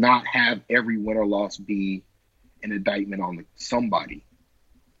not have every win or loss be an indictment on somebody,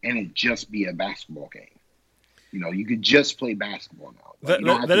 and it just be a basketball game. You could just play basketball now.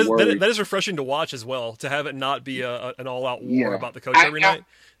 Like, that is refreshing to watch as well, to have it not be an all-out war about the coach every night.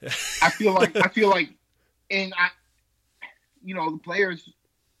 I feel like, and the players,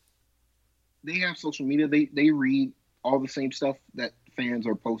 they have social media. They read all the same stuff that fans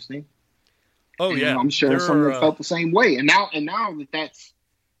are posting. Oh, and yeah. I'm sure some of them felt the same way. And now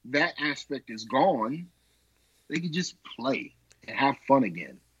that aspect is gone, they can just play and have fun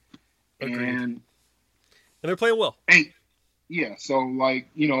again. Agreed. And they're playing well. And yeah, so like,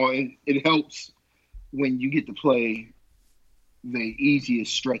 it helps when you get to play the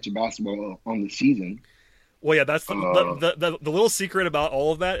easiest stretch of basketball on the season. Well, yeah, that's the little secret about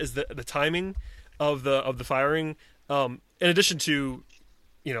all of that is the timing of the firing. In addition to,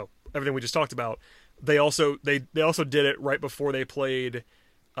 everything we just talked about, they also did it right before they played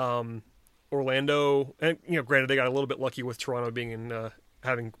Orlando, and granted they got a little bit lucky with Toronto being in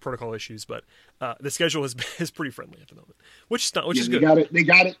having protocol issues, but the schedule is pretty friendly at the moment, which is good. They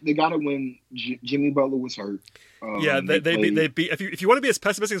got it when Jimmy Butler was hurt. They beat. If you want to be as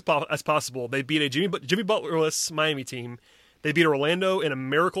pessimistic as possible, they beat a Jimmy Butlerless Miami team. They beat Orlando in a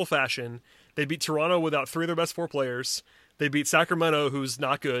miracle fashion. They beat Toronto without 3 of their best 4 players. They beat Sacramento, who's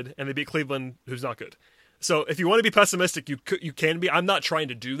not good, and they beat Cleveland, who's not good. So if you want to be pessimistic, you can be. I'm not trying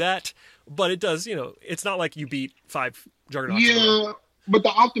to do that, But it does, it's not like you beat 5 juggernauts. Yeah, but the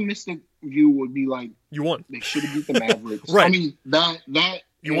optimistic view would be like you won. They should have beat the Mavericks. Right. I mean that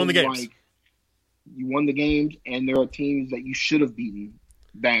you won the games. Like, you won the games, and there are teams that you should have beaten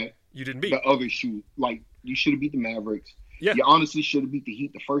that you didn't beat. The others shoot. Like, you should have beat the Mavericks. Yeah. You honestly should have beat the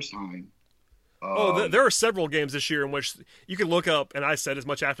Heat the first time. There are several games this year in which you can look up, and I said as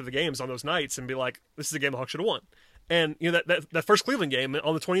much after the games on those nights and be like, this is a game the Hawks should have won. And that first Cleveland game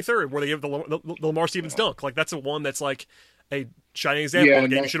on the 23rd where they give the Lamar Stevens dunk, like that's a one that's like a shining example of a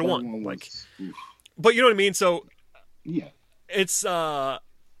game you should have won. But you know what I mean? So yeah, it's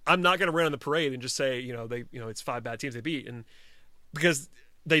I'm not going to run on the parade and just say it's 5 bad teams they beat, and because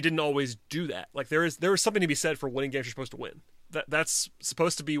they didn't always do that. Like there is something to be said for winning games you're supposed to win. That's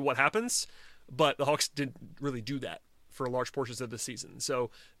supposed to be what happens, but the Hawks didn't really do that for large portions of the season.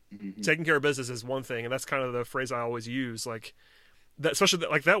 So taking care of business is one thing, and that's kind of the phrase I always use. Like that, especially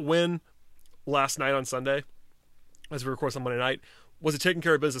like that win last night on Sunday, as we record on Monday night, was a taking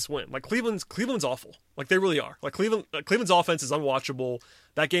care of business win. Like Cleveland's awful. Like they really are. Like Cleveland's offense is unwatchable.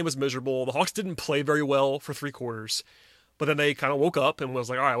 That game was miserable. The Hawks didn't play very well for 3 quarters, but then they kind of woke up and was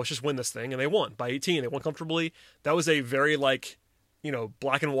like, all right, let's just win this thing. And they won by 18. They won comfortably. That was a very black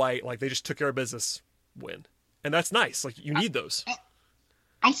and white, like they just took care of business win. And that's nice. Like you need those.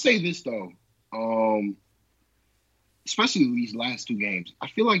 I'll say this though. Especially these last 2 games. I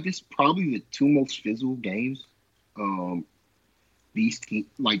feel like this is probably the 2 most physical games these teams,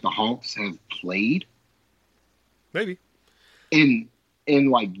 like the Hawks, have played. Maybe. In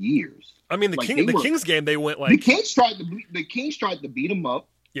like years. I mean, the Kings game, they went like the Kings tried to beat them up,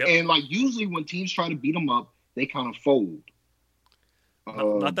 yep. And like usually when teams try to beat them up, they kind of fold.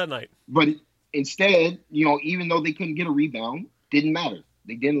 Not that night, but instead, even though they couldn't get a rebound, didn't matter.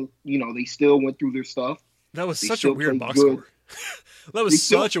 They didn't, they still went through their stuff. That was such a weird box score. That was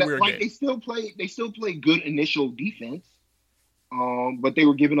such a weird game. They still play good initial defense, but they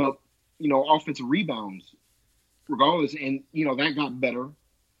were giving up, offensive rebounds, regardless, and that got better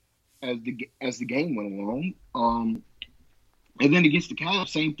as the game went along. And then against the Cavs,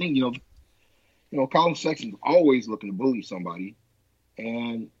 same thing. Colin Sexton's always looking to bully somebody,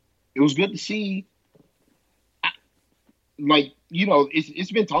 and it was good to see.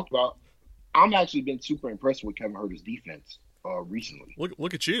 It's been talked about. I'm actually been super impressed with Kevin Huerter's defense recently.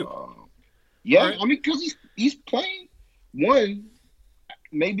 Look at you. Yeah, right. I mean, because he's playing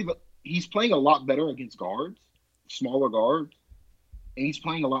he's playing a lot better against guards, smaller guards, and he's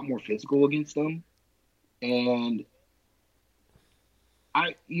playing a lot more physical against them. And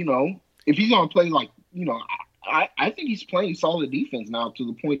if he's gonna play I think he's playing solid defense now to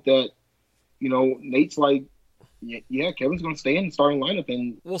the point that Nate's like, yeah, Kevin's gonna stay in the starting lineup,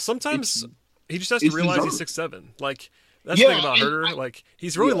 and sometimes he just has to realize he's 6'7". Like that's the thing about Huerter. Like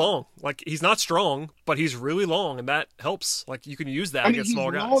he's really long. Like he's not strong, but he's really long, and that helps. Like you can use that against small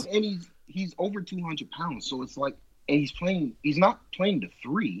guys. Long and he's over 200 pounds, so it's like, and he's not playing the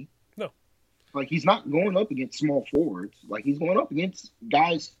 3. No, like he's not going up against small forwards. Like he's going up against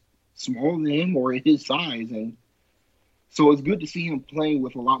guys smaller than him or his size, and so it's good to see him playing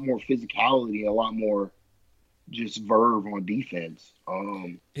with a lot more physicality, a lot more just verve on defense.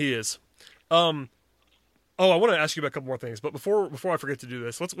 He is. I want to ask you about a couple more things, but before I forget to do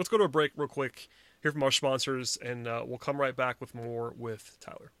this, let's go to a break real quick, hear from our sponsors, and we'll come right back with more with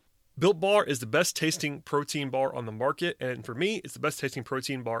Tyler. Built Bar is the best tasting protein bar on the market, and for me, it's the best tasting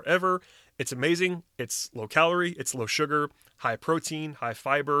protein bar ever. It's amazing. It's low calorie, it's low sugar, high protein, high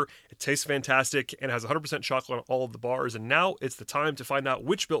fiber. It tastes fantastic and has 100% chocolate on all of the bars. And now it's the time to find out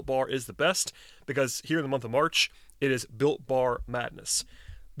which Built Bar is the best, because here in the month of March, it is Built Bar Madness.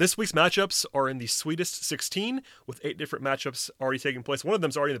 This week's matchups are in the Sweetest 16, with 8 different matchups already taking place. One of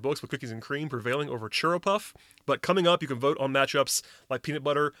them's already in the books, with Cookies and Cream prevailing over Churro Puff. But coming up, you can vote on matchups like Peanut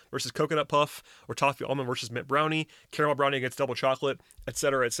Butter versus Coconut Puff, or Toffee Almond versus Mint Brownie, Caramel Brownie against Double Chocolate,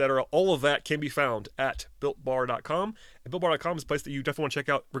 etc., etc. All of that can be found at BuiltBar.com. And BuiltBar.com is a place that you definitely want to check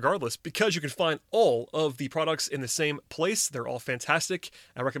out regardless, because you can find all of the products in the same place. They're all fantastic.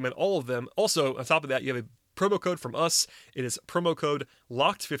 I recommend all of them. Also, on top of that, you have a promo code from us. It is promo code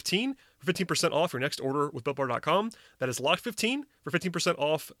LOCKED15 for 15% off your next order with BuiltBar.com. That is LOCKED15 for 15%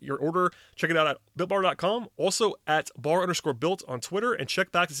 off your order. Check it out at BuiltBar.com. Also at bar_built on Twitter, and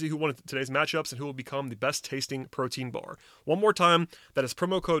check back to see who won today's matchups and who will become the best tasting protein bar. One more time, that is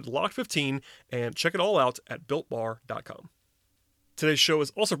promo code LOCKED15, and check it all out at BuiltBar.com. Today's show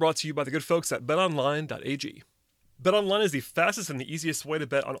is also brought to you by the good folks at BetOnline.ag. BetOnline is the fastest and the easiest way to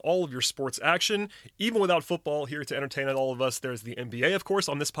bet on all of your sports action, even without football here to entertain all of us. There's the NBA, of course,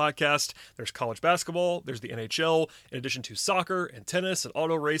 on this podcast. There's college basketball. There's the NHL, in addition to soccer and tennis and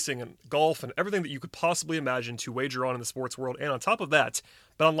auto racing and golf and everything that you could possibly imagine to wager on in the sports world. And on top of that,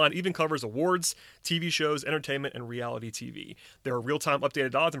 BetOnline even covers awards, TV shows, entertainment, and reality TV. There are real-time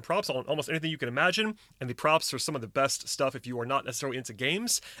updated odds and props on almost anything you can imagine, and the props are some of the best stuff if you are not necessarily into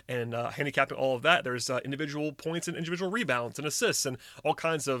games and handicapping all of that. There's individual points and individual rebounds and assists and all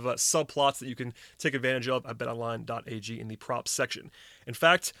kinds of subplots that you can take advantage of at betonline.ag in the props section. In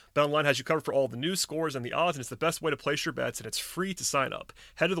fact, BetOnline has you covered for all the news, scores, and the odds, and it's the best way to place your bets, and it's free to sign up.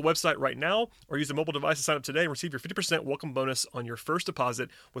 Head to the website right now or use a mobile device to sign up today and receive your 50% welcome bonus on your first deposit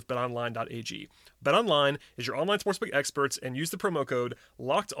with betonline.ag. BetOnline is your online sportsbook experts, and use the promo code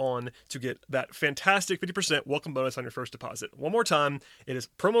LOCKEDON to get that fantastic 50% welcome bonus on your first deposit. One more time, it is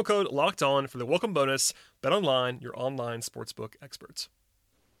promo code LOCKEDON for the welcome bonus. BetOnline, your online sportsbook experts.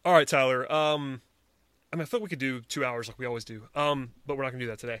 All right, Tyler. I feel like we could do 2 hours like we always do, but we're not going to do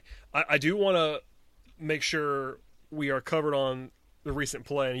that today. I do want to make sure we are covered on the recent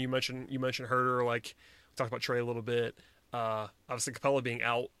play. And you mentioned Herder, like we talked about Trey a little bit. Obviously, Capella being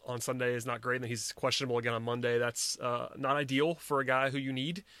out on Sunday is not great, and he's questionable again on Monday. That's not ideal for a guy who you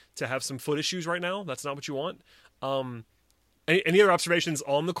need to have some foot issues right now. That's not what you want. Any other observations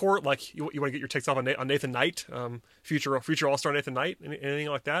on the court? Like you want to get your takes off on Nathan Knight, future All-Star Nathan Knight, anything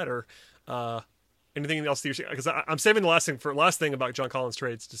like that, or anything else that you're saying? Because I'm saving the last thing about John Collins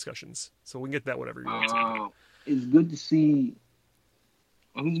trades discussions, so we can get that whatever you want. It's good to see.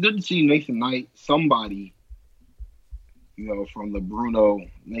 It's good to see Nathan Knight, somebody, from the Bruno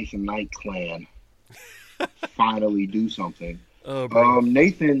Nathan Knight clan, finally do something.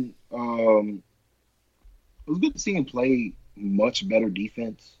 Nathan, it was good to see him play much better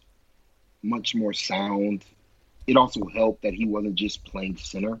defense, much more sound. It also helped that he wasn't just playing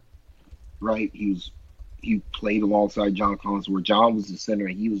center, right? He played alongside John Collins, where John was the center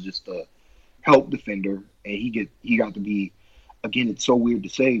and he was just a help defender, and he got to be, again, it's so weird to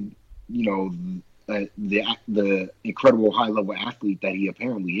say, the incredible high level athlete that he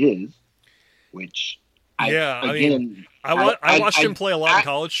apparently is, which I watched him play a lot in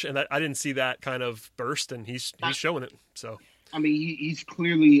college, and I didn't see that kind of burst, and he's showing it. So he's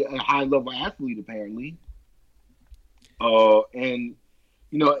clearly a high level athlete apparently, and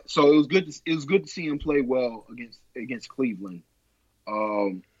so it was good to see him play well against Cleveland.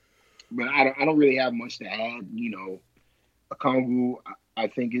 But I don't really have much to add. Okongwu, I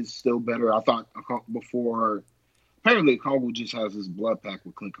think, is still better. I thought before. Apparently, Okongwu just has this blood pact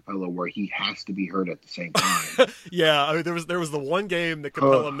with Clint Capella where he has to be hurt at the same time. Yeah, there was the one game that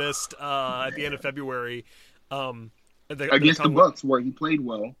Capella missed at the end of February against the Bucks, where he played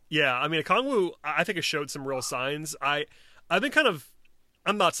well. Yeah, Okongwu, I think, has showed some real signs. I'm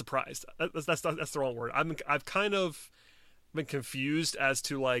not surprised. That's the wrong word. I've kind of been confused as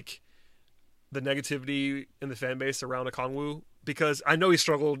to like the negativity in the fan base around Okongwu, because I know he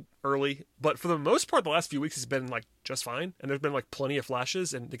struggled early, but for the most part, the last few weeks he's been like just fine, and there's been like plenty of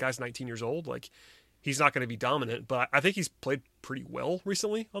flashes. And the guy's 19 years old, like he's not going to be dominant, but I think he's played pretty well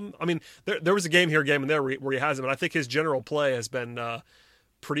recently. There was a game there where he hasn't, but I think his general play has been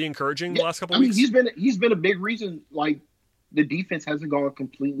pretty encouraging the last couple of weeks. He's been a big reason, like the defense hasn't gone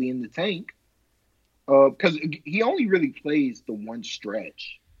completely in the tank, because he only really plays the one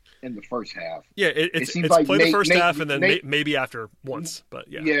stretch in the first half. Yeah, it's like play the first half and then maybe after once, but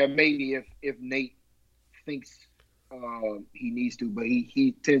yeah. Yeah, maybe if Nate thinks he needs to, but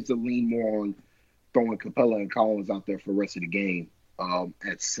he tends to lean more on throwing Capella and Collins out there for the rest of the game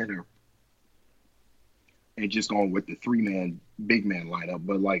at center and just going with the big man lineup.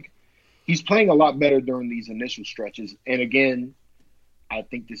 But like, he's playing a lot better during these initial stretches. And again, I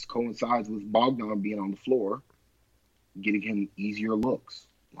think this coincides with Bogdan being on the floor, getting him easier looks,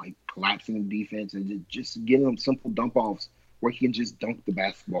 like collapsing the defense and just giving him simple dump offs where he can just dunk the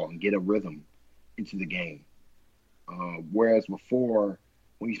basketball and get a rhythm into the game. Whereas before,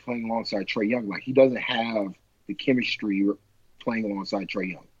 when he's playing alongside Trae Young, like he doesn't have the chemistry playing alongside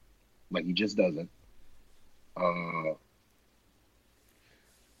Trae Young. Like he just doesn't.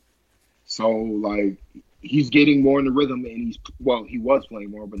 So like he's getting more in the rhythm, and he was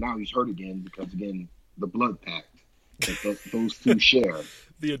playing more, but now he's hurt again because again the blood pact that those two share.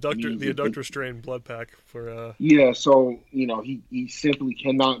 The adductor strain blood pack for so he simply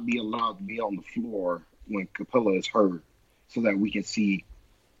cannot be allowed to be on the floor when Capella is hurt, so that we can see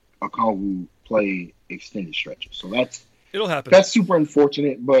Okongwu play extended stretches. So it'll happen. That's super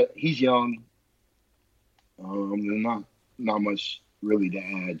unfortunate, but he's young. Not much really to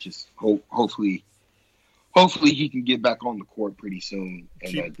add. Just hopefully hopefully he can get back on the court pretty soon.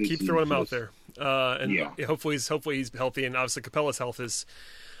 And keep throwing him out there. Hopefully he's healthy. And obviously Capella's health is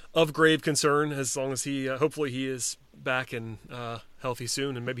of grave concern as long as he hopefully he is back and healthy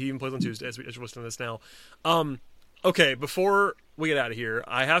soon, and maybe he even plays on Tuesday as we're listening to this now. Okay, before we get out of here,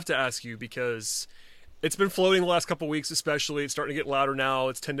 I have to ask you, because it's been floating the last couple of weeks, especially. It's starting to get louder now.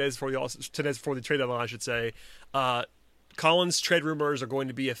 It's 10 days before the trade deadline, I should say. Collins trade rumors are going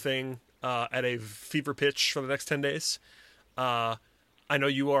to be a thing at a fever pitch for the next 10 days. I know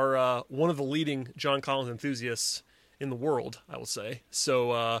you are one of the leading John Collins enthusiasts in the world, I will say.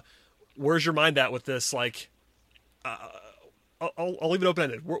 So where's your mind at with this? Like, I'll leave it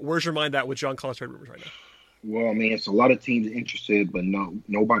open-ended. Where's your mind at with John Collins trade rumors right now? Well, I mean, it's a lot of teams interested, but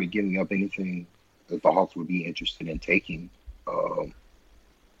nobody giving up anything that the Hawks would be interested in taking. Sam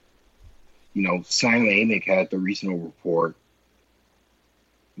Amick had the recent report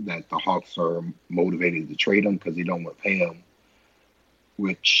that the Hawks are motivated to trade him because they don't want to pay him,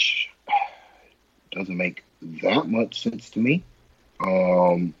 which doesn't make that much sense to me,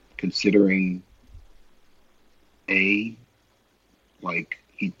 considering he'd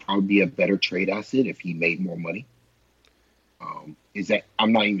probably be a better trade asset if he made more money. I'm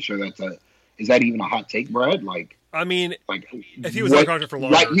not even sure is that even a hot take, Brad? If he was on contract for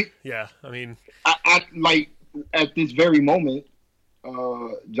longer, yeah. I mean, at this very moment,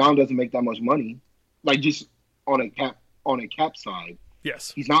 John doesn't make that much money. Like, just on a cap side,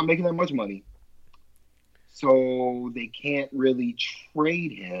 yes, he's not making that much money. So they can't really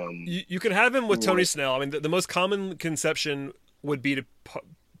trade him. You can have him with Tony Snell. I mean, the most common conception would be to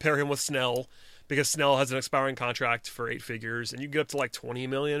pair him with Snell, because Snell has an expiring contract for 8 figures, and you get up to like $20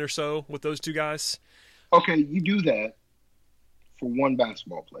 million or so with those two guys. Okay, you do that for one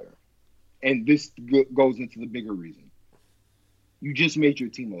basketball player, and this goes into the bigger reason. You just made your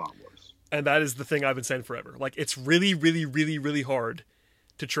team a lot worse. And that is the thing I've been saying forever. Like, it's really, really, really, really hard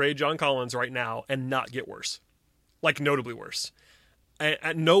to trade John Collins right now and not get worse. Like, notably worse.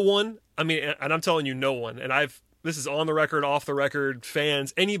 And no one, and I'm telling you, no one, and this is on the record, off the record,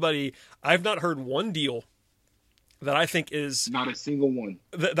 fans, anybody, I've not heard one deal that I think is... Not a single one.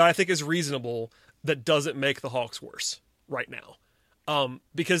 That I think is reasonable that doesn't make the Hawks worse right now.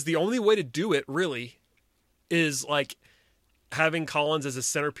 Because the only way to do it, really, is, like, having Collins as a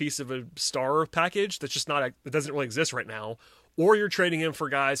centerpiece of a star package that's just not... that doesn't really exist right now. Or you're trading him for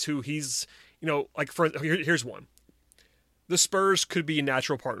guys who he's... here's one. The Spurs could be a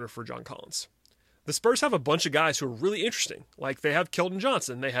natural partner for John Collins. The Spurs have a bunch of guys who are really interesting. Like, they have Keldon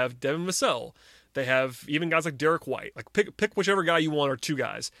Johnson. They have Devin Vassell. They have even guys like Derek White. Like, pick whichever guy you want, or two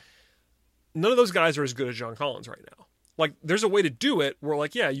guys. None of those guys are as good as John Collins right now. Like, there's a way to do it where,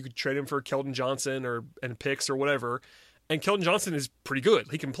 like, yeah, you could trade him for Keldon Johnson and picks or whatever. And Keldon Johnson is pretty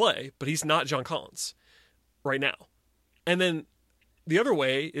good. He can play, but he's not John Collins right now. And then the other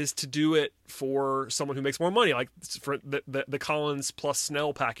way is to do it for someone who makes more money, like for the Collins plus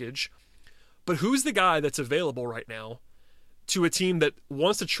Snell package. But who's the guy that's available right now to a team that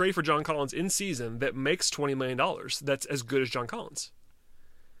wants to trade for John Collins in season that makes $20 million that's as good as John Collins?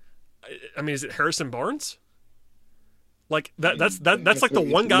 I mean, is it Harrison Barnes? Like, that's like the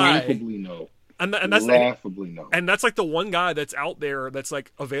one guy. Laughably no. And that's like the one guy that's out there that's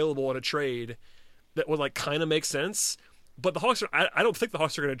like available in a trade that would like kind of make sense. But the Hawks I don't think the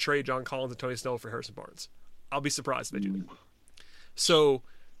Hawks are going to trade John Collins and Tony Snell for Harrison Barnes. I'll be surprised if they do that. So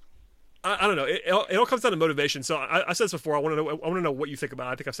I don't know. It all comes down to motivation. So I said this before. I want to know what you think about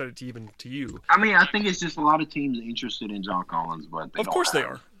it. I think I've said it to you. I mean, I think it's just a lot of teams interested in John Collins, but of course they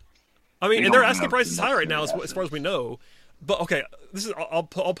are. I mean, and they're asking prices high right now, as far as we know. But okay, I'll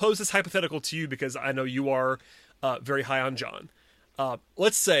pose this hypothetical to you because I know you are very high on John.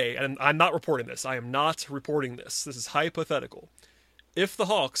 Let's say, and I'm not reporting this. I am not reporting this. This is hypothetical. If the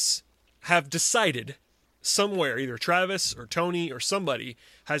Hawks have decided somewhere, either Travis or Tony or somebody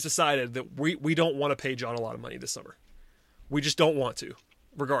has decided that we don't want to pay John a lot of money this summer. We just don't want to,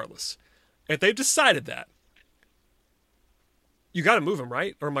 regardless. If they've decided that, you got to move him,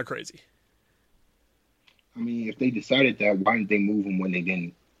 right? Or am I crazy? I mean, if they decided that, why didn't they move him when they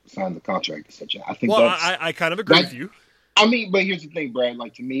didn't sign the contract? Essentially, I think. Well, I kind of agree with you. I mean, but here's the thing, Brad.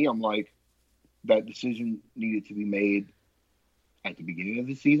 Like, to me, I'm like, that decision needed to be made at the beginning of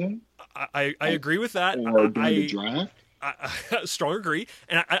the season. I agree with that. Or during the draft. I strong agree,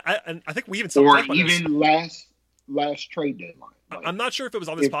 and I think we even saw last trade deadline. Like, I'm not sure if it was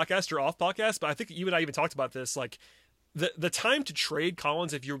on this podcast or off podcast, but I think you and I even talked about this. Like, the time to trade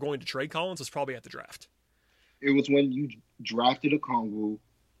Collins, if you were going to trade Collins, was probably at the draft. It was when you drafted Okongwu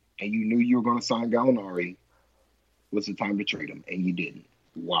and you knew you were going to sign Gallinari. Was the time to trade him, and you didn't.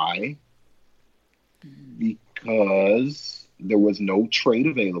 Why? Because there was no trade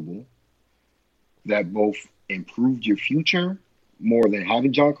available that both improved your future more than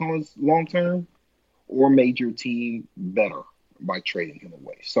having John Collins long term, or made your team better by trading him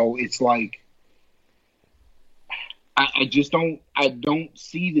away. So it's like I don't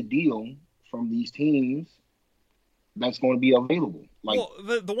see the deal from these teams that's going to be available. Like, well,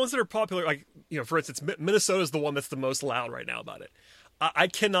 the ones that are popular, like, for instance, Minnesota is the one that's the most loud right now about it. I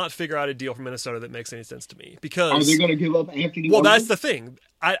cannot figure out a deal for Minnesota that makes any sense to me, because are they going to give up Anthony? Well, that's the thing.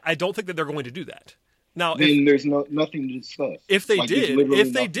 I don't think that they're going to do that. Now, then there's nothing to discuss. If they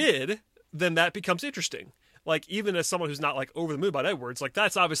did, then that becomes interesting. Like, even as someone who's not like over the moon about Edwards, like,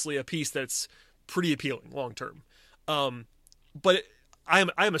 that's obviously a piece that's pretty appealing long term. But I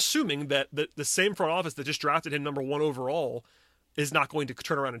am assuming that the same front office that just drafted him number 1 overall is not going to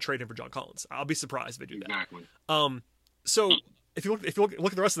turn around and trade him for John Collins. I'll be surprised if they do that. Exactly. So if you look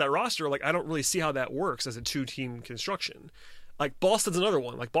at the rest of that roster, like, I don't really see how that works as a 2-team construction. Like, Boston's another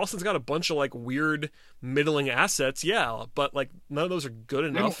one. Like, Boston's got a bunch of like weird middling assets, yeah, but like none of those are good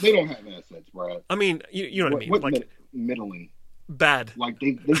enough. They don't have assets, Brad. I mean, you know what I mean? What like middling? Bad. Like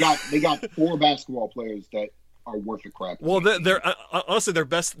they got 4 basketball players that are worth a crap. Well, they're honestly their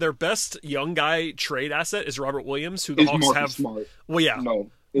best young guy trade asset is Robert Williams, who the Hawks Marcus have. Smart. Well, yeah, no,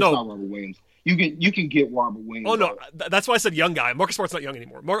 not Robert Williams. You can get Robert Williams. Oh no, that's why I said young guy. Marcus Smart's not young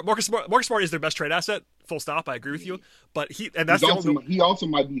anymore. Marcus Smart is their best trade asset. Full stop. I agree with you. But he also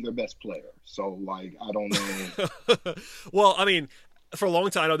might be their best player. So like, I don't know. Well, I mean, for a long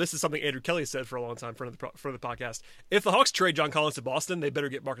time, I know this is something Andrew Kelly said for a long time for the podcast. If the Hawks trade John Collins to Boston, they better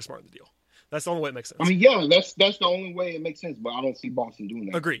get Marcus Smart in the deal. That's the only way it makes sense. I mean, yeah, that's the only way it makes sense. But I don't see Boston doing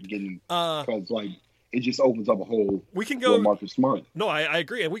that. Agreed. Because like, it just opens up a hole. We can go Marcus Smart. No, I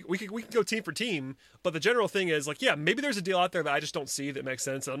agree, and we can go team for team. But the general thing is like, yeah, maybe there's a deal out there that I just don't see that makes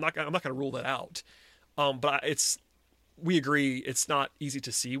sense, and I'm not going to rule that out. But we agree it's not easy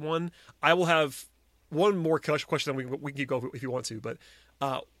to see one. I will have one more question, then we can go if you want to. But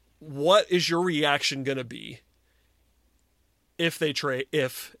what is your reaction going to be if they trade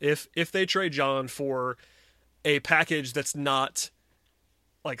if they trade John for a package that's not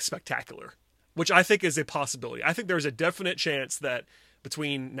like spectacular? Which I think is a possibility. I think there's a definite chance that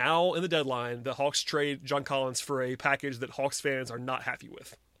between now and the deadline, the Hawks trade John Collins for a package that Hawks fans are not happy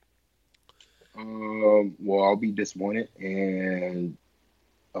with. Well, I'll be disappointed, and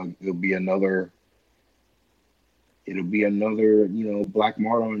it'll be another, black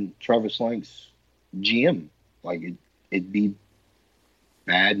mark on Travis Slank's GM. Like it'd be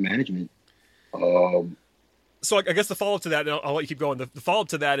bad management. So I guess the follow-up to that, and I'll let you keep going. The follow-up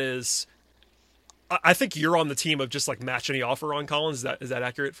to that is, I think you're on the team of just like match any offer on Collins. Is that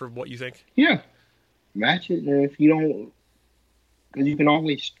accurate for what you think? Yeah, match it, and if you don't, because you can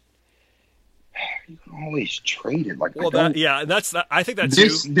always trade it. Like, well, and that's that. I think that's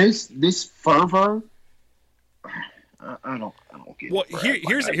this fervor. I don't get. Well,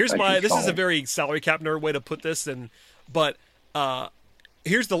 it, here's my. This is a very salary cap nerd way to put this, but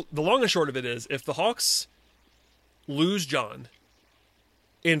here's the long and short of it is, if the Hawks lose John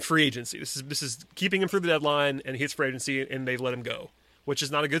in free agency, this is keeping him through the deadline, and he hits free agency and they let him go, which is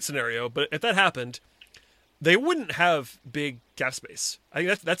not a good scenario. But if that happened, they wouldn't have big cap space. I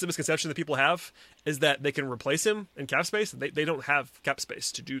think that's the misconception that people have, is that they can replace him in cap space. They don't have cap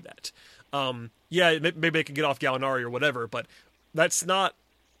space to do that. Yeah, maybe they could get off Gallinari or whatever, but that's not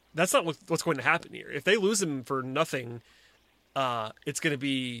what's going to happen here. If they lose him for nothing, it's going to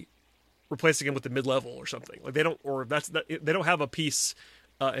be replacing him with the mid-level or something. Like they don't have a piece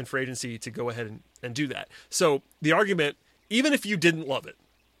in free agency to go ahead and do that. So the argument, even if you didn't love it,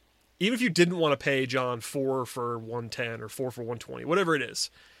 even if you didn't want to pay John 4 for 110 or 4 for 120, whatever it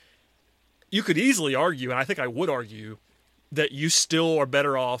is, you could easily argue, and I think I would argue, that you still are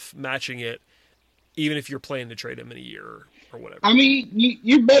better off matching it, even if you're planning to trade him in a year or whatever. I mean,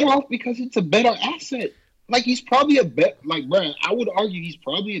 you're better off because it's a better asset. Like, he's probably Brad, I would argue he's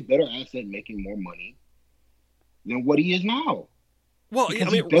probably a better asset making more money than what he is now. Well, because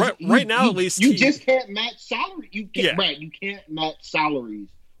I mean, right now at least you just can't match salary. Brad, you can't match salaries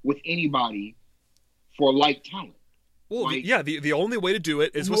with anybody for like talent. Well, the only way to do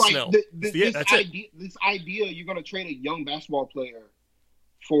it is with Snell. This idea you're going to trade a young basketball player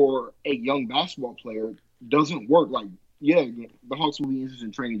for a young basketball player doesn't work. Like, yeah, the Hawks will be interested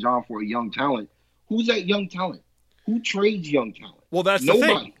in trading John for a young talent. Who's that young talent? Who trades young talent? Well, that's the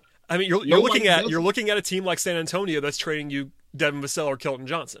thing. I mean, you're looking at a team like San Antonio that's trading you Devin Vassell or Kelton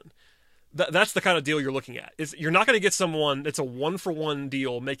Johnson. That's the kind of deal you're looking at. You're not going to get someone that's a 1-for-1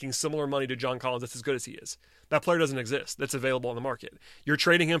 deal making similar money to John Collins that's as good as he is. That player doesn't exist. That's available on the market. You're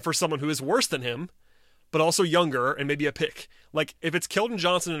trading him for someone who is worse than him, but also younger and maybe a pick. Like, if it's Keldon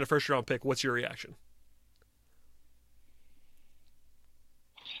Johnson and a first-round pick, what's your reaction?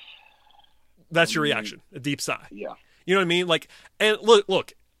 That's your reaction, a deep sigh. Yeah. You know what I mean? Like, and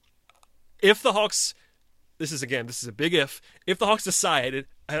look, if the Hawks, this is a big if the Hawks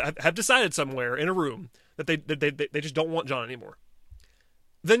have decided somewhere in a room that they just don't want John anymore,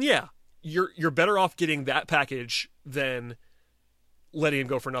 then yeah, you're better off getting that package than letting him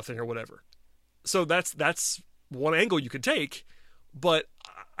go for nothing or whatever. So that's one angle you could take, but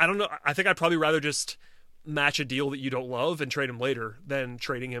I don't know. I think I'd probably rather just match a deal that you don't love and trade him later than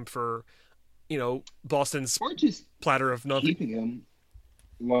trading him for, Boston's platter of nothing. Keeping him,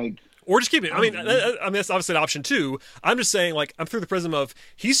 or just keep it. I mean, that's obviously an option too. I'm just saying, like, I'm through the prism of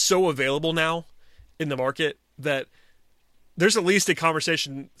he's so available now in the market that there's at least a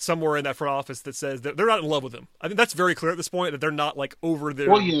conversation somewhere in that front office that says that they're not in love with him. I think that's very clear at this point, that they're not like over there.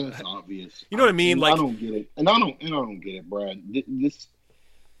 Well, yeah, it's obvious. You know what I mean? Like, I don't get it, and I don't get it, Brad. These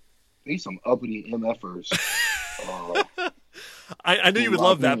some uppity MFers. I knew you would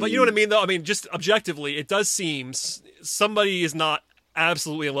love that, but you know what I mean, though. I mean, just objectively, it does seem somebody is not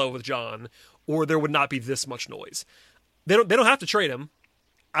absolutely in love with John, or there would not be this much noise. They don't have to trade him.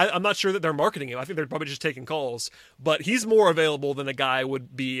 I'm not sure that they're marketing him. I think they're probably just taking calls, but he's more available than a guy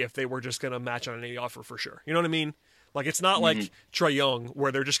would be if they were just going to match on any offer for sure. You know what I mean? Like, it's not like Trae Young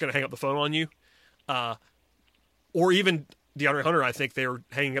where they're just going to hang up the phone on you, or even DeAndre Hunter. I think they're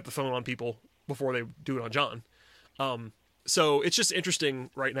hanging up the phone on people before they do it on John. So it's just interesting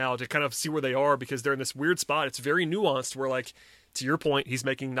right now to kind of see where they are, because they're in this weird spot. It's very nuanced where, like, to your point, he's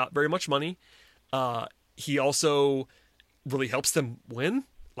making not very much money. He also really helps them win.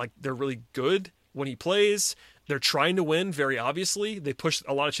 Like, they're really good when he plays. They're trying to win, very obviously. They pushed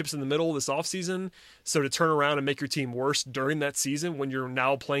a lot of chips in the middle this offseason. So to turn around and make your team worse during that season when you're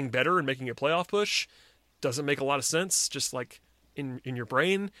now playing better and making a playoff push doesn't make a lot of sense, just like in your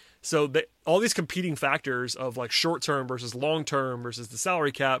brain. So all these competing factors of, like, short-term versus long-term versus the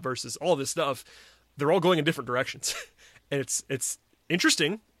salary cap versus all this stuff, they're all going in different directions. And it's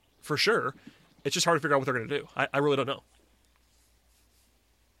interesting for sure. It's just hard to figure out what they're going to do. I really don't know.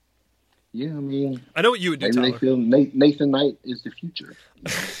 Yeah, I mean, I know what you would do, maybe Tyler. they feel Nathan Knight is the future.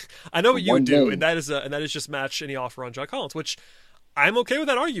 I know what you would do, day. and that is just match any offer on John Collins, which I'm okay with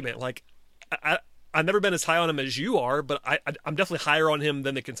that argument. Like, I've never been as high on him as you are, but I'm definitely higher on him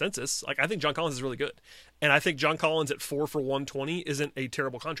than the consensus. Like, I think John Collins is really good, and I think John Collins at 4 for $120 isn't a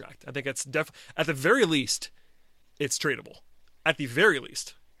terrible contract. I think it's at the very least, it's tradable. At the very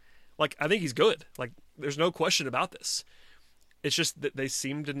least, like, I think he's good. Like, there's no question about this. It's just that they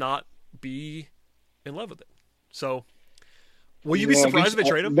seem to not be in love with it. So, will you be surprised if they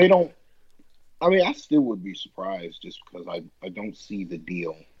trade him? They don't. I mean, I still would be surprised just because I don't see the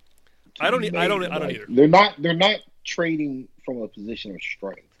deal. I don't either. They're not trading from a position of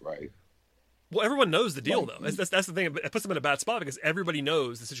strength, right? Well, everyone knows the deal, though. That's the thing. It puts them in a bad spot because everybody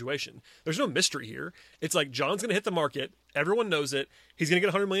knows the situation. There's no mystery here. It's like John's going to hit the market. Everyone knows it. He's going to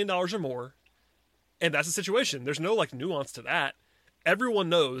get $100 million or more. And that's the situation. There's no, like, nuance to that. Everyone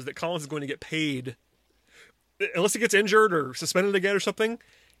knows that Collins is going to get paid. Unless he gets injured or suspended again or something,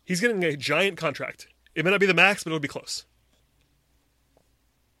 he's getting a giant contract. It may not be the max, but it'll be close.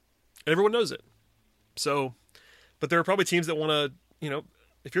 And everyone knows it. So, but there are probably teams that want to,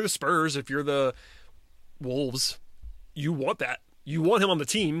 if you're the Spurs, if you're the Wolves, you want that. You want him on the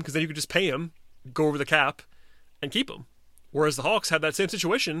team because then you can just pay him, go over the cap, and keep him. Whereas the Hawks have that same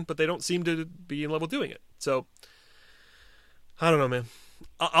situation, but they don't seem to be in love with doing it. So, I don't know, man.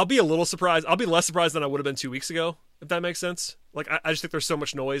 I'll be a little surprised. I'll be less surprised than I would have been 2 weeks ago, if that makes sense. Like, I just think there's so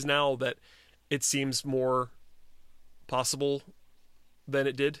much noise now that it seems more possible than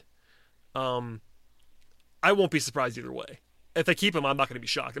it did. I won't be surprised either way. If they keep him, I'm not going to be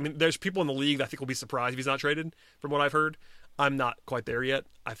shocked. I mean, there's people in the league that I think will be surprised if he's not traded, from what I've heard. I'm not quite there yet.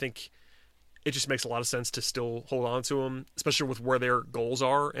 I think it just makes a lot of sense to still hold on to him, especially with where their goals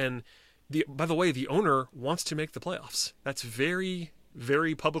are. And by the way, the owner wants to make the playoffs. That's very,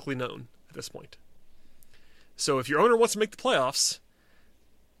 very publicly known at this point. So if your owner wants to make the playoffs,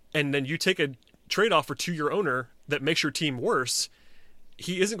 and then you take a trade offer to your owner that makes your team worse,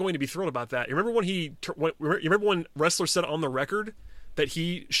 he isn't going to be thrilled about that. You remember when Wrestler said on the record that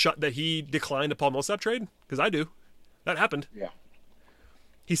he declined a Paul Millsap trade? Because I do. That happened. Yeah.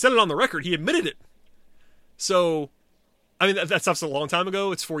 He said it on the record. He admitted it. So, I mean, that stuff's a long time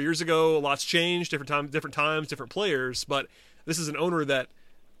ago. It's 4 years ago. A lot's changed. Different times, different players. But this is an owner that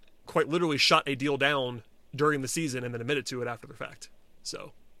quite literally shot a deal down during the season and then admitted to it after the fact.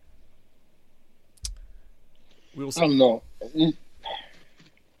 So, we will see. I don't know.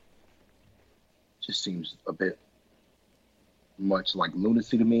 just seems a bit much like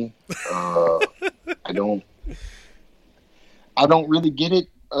lunacy to me. I don't really get it.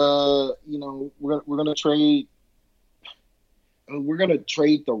 We're gonna trade. We're gonna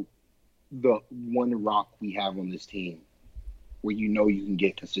trade the one rock we have on this team, where you can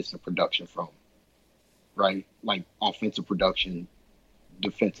get consistent production from, right? Like offensive production,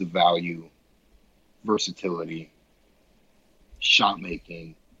 defensive value, versatility, shot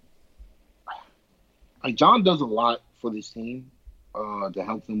making. Like John does a lot for this team to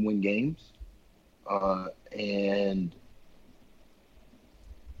help them win games, and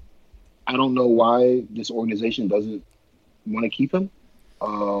I don't know why this organization doesn't want to keep him.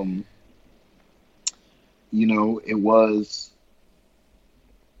 It was.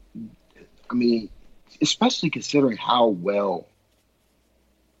 I mean, especially considering how well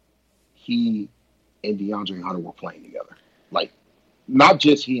he and DeAndre Hunter were playing together. Like, not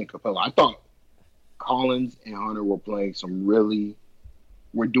just he and Capella. I thought Collins and Hunter were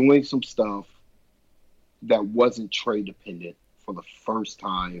doing some stuff that wasn't Trae dependent for the first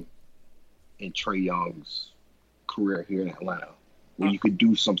time in Trae Young's career here in Atlanta, where you could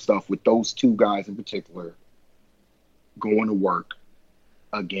do some stuff with those two guys in particular going to work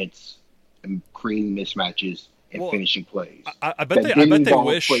against and creating mismatches and finishing plays. I bet they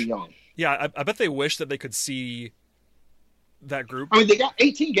wish. Yeah, I bet they wish that they could see that group. I mean, they got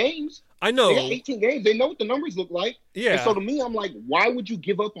 18 games. I know. They got 18 games. They know what the numbers look like. Yeah. And so to me, I'm like, why would you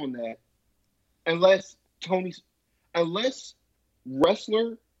give up on that unless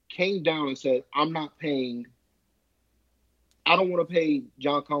Wrestler came down and said, I don't want to pay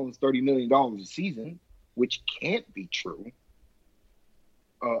John Collins $30 million a season, which can't be true.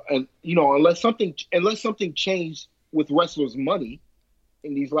 Unless something changed with Wrestler's money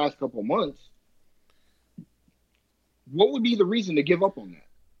in these last couple of months, what would be the reason to give up on that?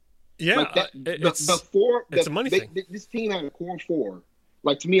 Yeah, like that, it's a money thing. This team had a core four.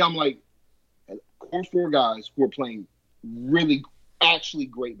 Like, to me, I'm like, core four guys who are playing really, actually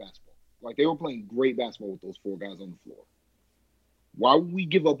great basketball. Like, they were playing great basketball with those four guys on the floor. Why would we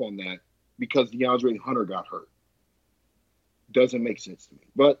give up on that because DeAndre Hunter got hurt? Doesn't make sense to me.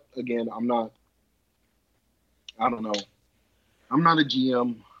 But, again, I don't know. I'm not a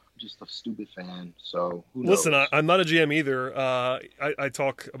GM. Just a stupid fan. So who knows? Listen, I'm not a GM either. I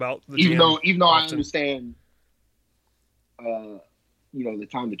talk about the even GM though often. I understand, the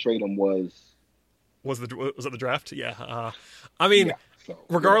time to trade him was it the draft? Yeah. I mean,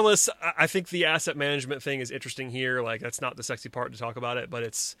 regardless, I think the asset management thing is interesting here. Like, that's not the sexy part to talk about it, but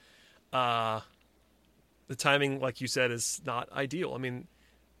it's the timing, like you said, is not ideal. I mean,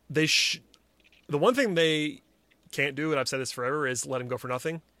 the one thing they can't do, and I've said this forever, is let him go for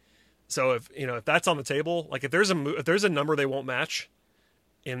nothing. So if that's on the table, like if there's a number they won't match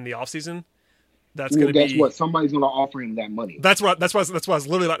in the offseason, that's going to be. Guess what? Somebody's going to offer him that money. That's what I was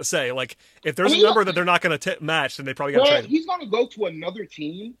literally about to say. Like, if there's a number that they're not going to match, then they probably got to trade him. He's going to go to another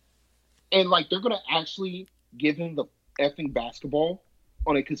team, and like they're going to actually give him the effing basketball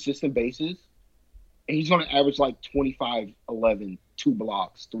on a consistent basis, and he's going to average like 25, 11, 2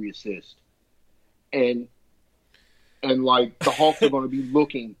 blocks, 3 assists, and like the Hawks are going to be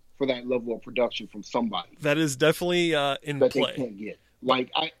looking for that level of production from somebody. That is definitely in that play. They can't get.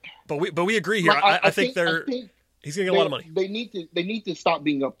 But we agree here. I think he's going to get a lot of money. They need to stop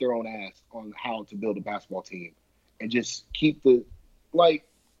being up their own ass on how to build a basketball team, and just keep I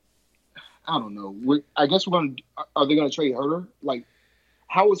don't know. I guess are they going to trade Herter? Like,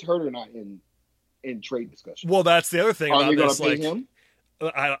 how is Herter not in trade discussion? Well, that's the other thing. Are they going to pay him?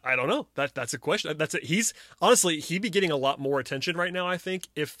 I don't know. That's a question. That's it. He'd be getting a lot more attention right now, I think,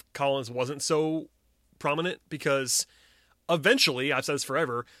 if Collins wasn't so prominent, because eventually, I've said this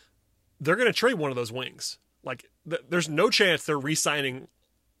forever, they're going to trade one of those wings. Like, there's no chance they're re-signing.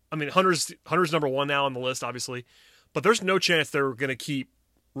 I mean, Hunter's number one now on the list, obviously, but there's no chance they're going to keep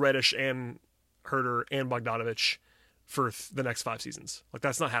Reddish and Herter and Bogdanovich for the next 5 seasons. Like,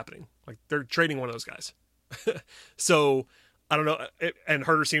 that's not happening. Like, they're trading one of those guys. So I don't know. And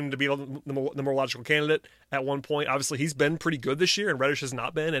Herter seemed to be the more logical candidate at one point. Obviously, he's been pretty good this year, and Reddish has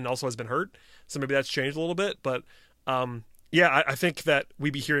not been, and also has been hurt. So maybe that's changed a little bit. But I think that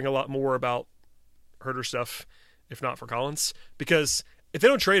we'd be hearing a lot more about Herter stuff, if not for Collins, because if they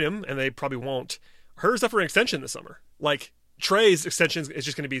don't trade him, and they probably won't, Herter's up for an extension this summer. Like, Trae's extension is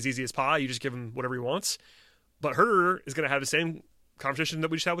just going to be as easy as pie. You just give him whatever he wants. But Herter is going to have the same conversation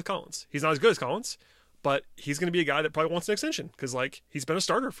that we just had with Collins. He's not as good as Collins, but he's going to be a guy that probably wants an extension because, like, he's been a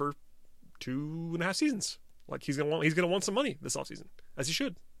starter for 2.5 seasons. Like, he's going to want some money this offseason, as he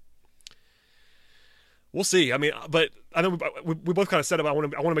should. We'll see. I mean, but I know we both kind of said it, but I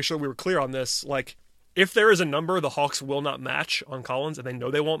want to make sure we were clear on this. Like, if there is a number the Hawks will not match on Collins, and they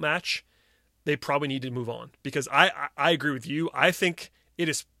know they won't match, they probably need to move on. Because I agree with you. I think it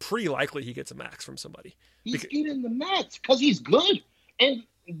is pretty likely he gets a max from somebody. He's getting the max because he's good. And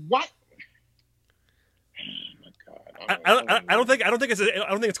what? Oh my God! I don't think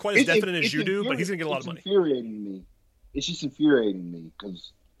it's quite as definite as you do, but he's gonna get a lot of money. It's infuriating me. It's just infuriating me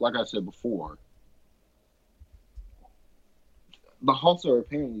because, like I said before, the Hawks are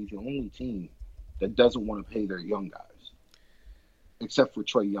apparently the only team that doesn't want to pay their young guys, except for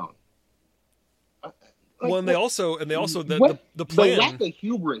Trae Young. Well, and they also the plan, the lack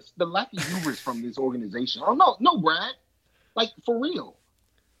of hubris from this organization. Oh no, Brad, like for real.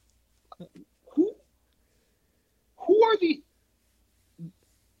 Who are the?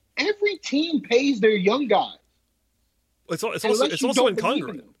 Every team pays their young guys. It's also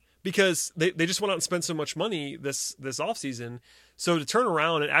incongruent because they just went out and spent so much money this offseason. So to turn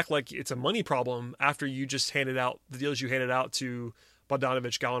around and act like it's a money problem after you just handed out the deals you handed out to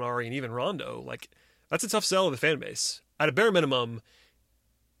Bogdanovich, Gallinari, and even Rondo, like that's a tough sell to the fan base. At a bare minimum,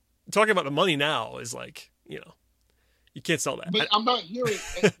 talking about the money now is like, you can't sell that. But I'm not hearing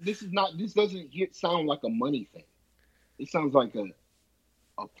this doesn't sound like a money thing. It sounds like a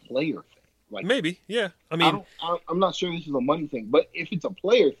player thing. Like maybe, yeah. I mean, I'm not sure this is a money thing, but if it's a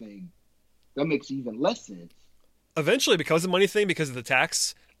player thing, that makes even less sense. Eventually, because of the money thing, because of the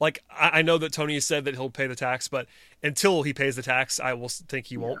tax. Like I know that Tony has said that he'll pay the tax, but until he pays the tax, I will think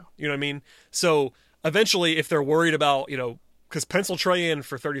he won't. You know what I mean? So eventually, if they're worried about, because pencil Trae in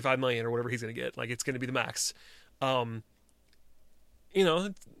for $35 million or whatever he's going to get, like it's going to be the max. The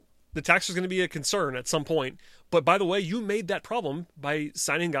tax is going to be a concern at some point. But by the way, you made that problem by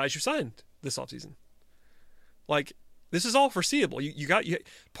signing guys you signed this offseason. Like, this is all foreseeable.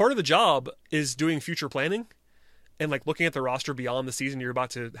 Part of the job is doing future planning and like looking at the roster beyond the season you're about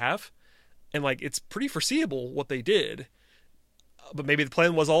to have. And like, it's pretty foreseeable what they did. But maybe the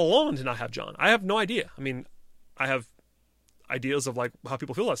plan was all along to not have John. I have no idea. I mean, I have ideas of like how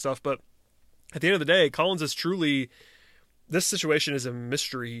people feel about stuff, but at the end of the day, Collins is truly, this situation is a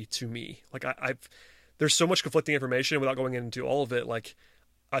mystery to me. Like there's so much conflicting information without going into all of it. Like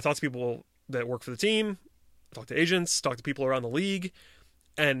I talk to people that work for the team, I talk to agents, talk to people around the league,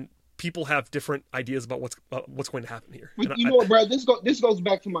 and people have different ideas about what's going to happen here. But you know what, Brad? This goes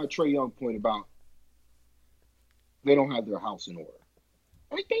back to my Trae Young point about they don't have their house in order.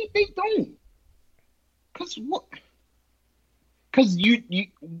 Like they don't. Cause what? Cause you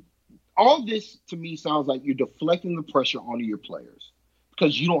all this to me sounds like you're deflecting the pressure onto your players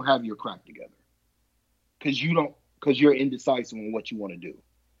because you don't have your crap together. Because you're indecisive on what you want to do.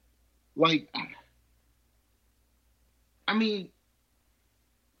 Like, I mean,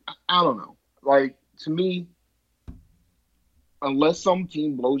 I don't know. Like, to me, unless some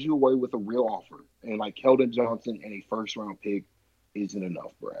team blows you away with a real offer, and like Keldon Johnson and a first-round pick isn't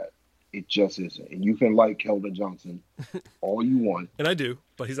enough, Brad. It just isn't. And you can like Keldon Johnson all you want. And I do,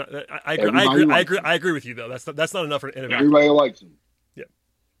 but he's not. I agree with you, though. That's not enough for an everybody likes him. Yeah.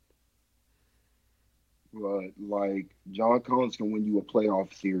 But, like, John Collins can win you a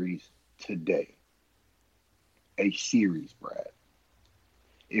playoff series today. A series, Brad.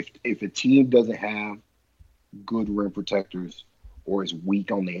 If a team doesn't have good rim protectors or is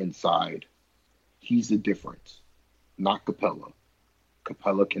weak on the inside, he's the difference, not Capella.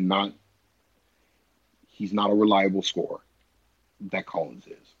 Capella cannot. He's not a reliable scorer. That Collins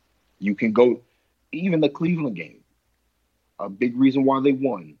is. You can go, even the Cleveland game. A big reason why they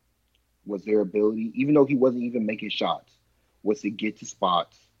won was their ability, even though he wasn't even making shots, was to get to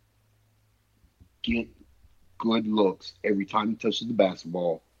spots, get good looks every time he touches the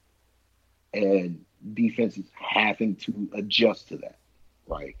basketball, and defense is having to adjust to that,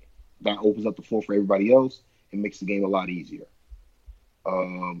 right? That opens up the floor for everybody else and makes the game a lot easier.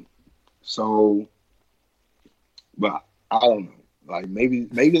 But I don't know. Like maybe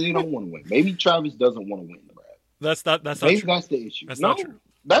they don't want to win. Maybe Travis doesn't want to win, Brad. That's not true. Maybe that's the issue. That's not true.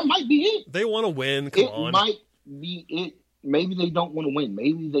 That might be it. They want to win. Come on. It might be it. Maybe they don't want to win.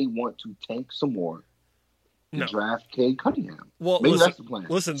 Maybe they want to tank some more and draft Cade Cunningham. Well, maybe that's the plan.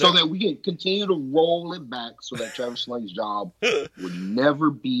 Listen, so that we can continue to roll it back so that Travis Schlenk's job would never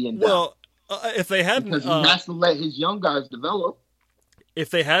be in doubt. Well, if they hadn't, because he has to let his young guys develop. If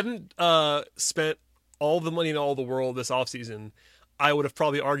they hadn't spent all the money in all the world this offseason, I would have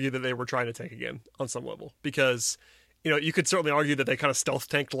probably argued that they were trying to tank again on some level. Because, you could certainly argue that they kind of stealth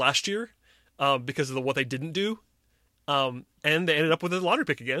tanked last year because of what they didn't do. And they ended up with a lottery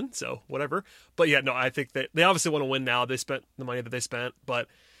pick again, so whatever. But yeah, no, I think that they obviously want to win now. They spent the money that they spent, but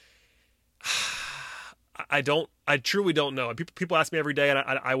I truly don't know. People ask me every day, and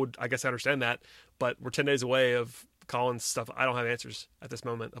I guess I understand that, but we're 10 days away of Collins stuff. I don't have answers at this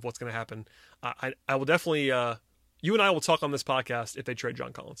moment of what's going to happen. I will definitely, you and I will talk on this podcast if they trade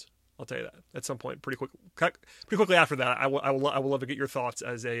John Collins. I'll tell you that at some point, pretty quickly after that. I will love to get your thoughts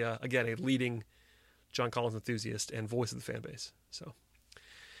as a leading John Collins enthusiast and voice of the fan base. So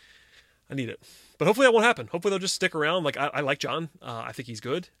I need it, but hopefully that won't happen. Hopefully they'll just stick around. Like I like John. I think he's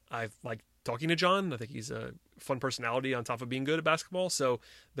good. I like talking to John. I think he's a fun personality on top of being good at basketball. So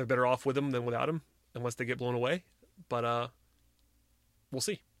they're better off with him than without him, unless they get blown away. But we'll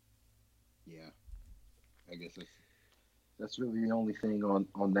see. Yeah, I guess that's really the only thing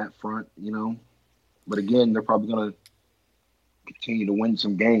on that front, you know. But again, they're probably going to continue to win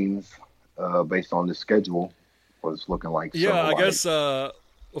some games based on the schedule. What it's looking like. Yeah, so, I guess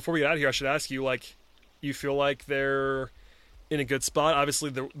before we get out of here, I should ask you, like, you feel like they're in a good spot?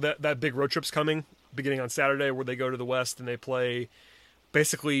 Obviously, that big road trip's coming beginning on Saturday where they go to the West and they play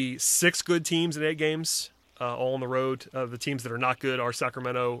basically 6 good teams in 8 games, all on the road. The teams that are not good are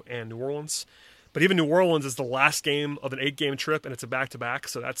Sacramento and New Orleans. But even New Orleans is the last game of an 8-game trip, and it's a back-to-back,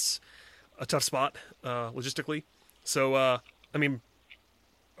 so that's a tough spot logistically. So, I mean,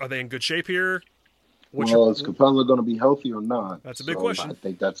 are they in good shape here? Is Capella going to be healthy or not? That's a big question. I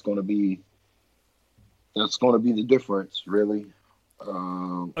think that's going to be the difference, really.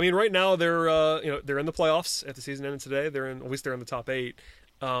 I mean, right now they're they're in the playoffs at the season ended today. At least they're in the top 8.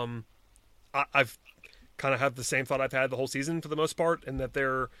 I've kind of had the same thought I've had the whole season for the most part, and that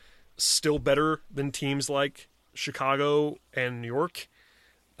they're still better than teams like Chicago and New York,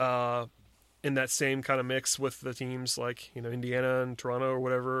 in that same kind of mix with the teams like, you know, Indiana and Toronto or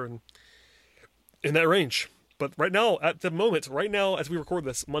whatever, and in that range. But right now, at the moment, as we record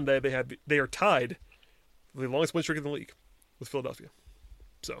this Monday, they are tied for the longest win streak in the league with Philadelphia.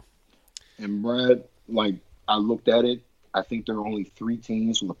 So, and Brad, like, I looked at it, I think there are only 3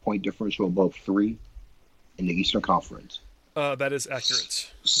 teams with a point differential above 3 in the Eastern Conference. That is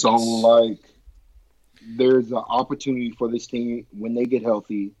accurate. So, yes. Like, there's an opportunity for this team when they get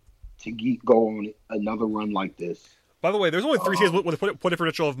healthy to go on another run like this. By the way, there's only 3 teams with a point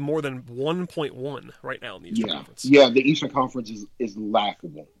differential of more than 1.1 right now in the Eastern Conference. Yeah, the Eastern Conference is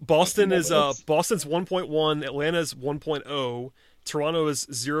laughable. Boston's 1.1, Atlanta's 1.0, Toronto is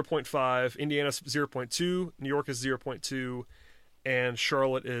 0.5, Indiana's 0.2, New York is 0.2, and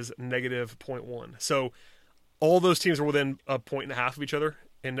Charlotte is negative 0.1. So all those teams are within a 1.5 of each other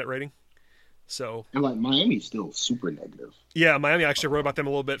in net rating. So, and like Miami's still super negative. Yeah, Miami, I actually wrote about them a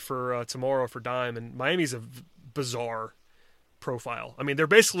little bit for tomorrow for Dime, and Miami's a bizarre profile. I mean, they're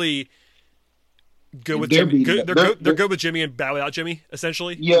basically good with Jimmy. They're good with Jimmy and bad without Jimmy,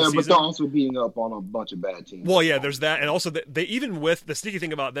 essentially. Yeah, but they're also being up on a bunch of bad teams. Well, yeah, there's that, and also they even with the sneaky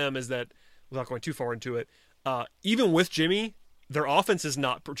thing about them is that, without going too far into it, even with Jimmy, their offense is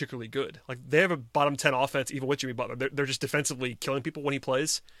not particularly good. Like, they have a bottom 10 offense even with Jimmy Butler. They're just defensively killing people when he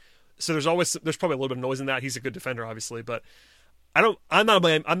plays. So there's probably a little bit of noise in that. He's a good defender, obviously, but I'm not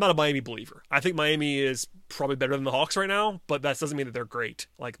a Miami believer. I think Miami is probably better than the Hawks right now, but that doesn't mean that they're great.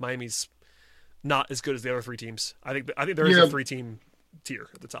 Like, Miami's not as good as the other 3 teams. I think there is a 3-team tier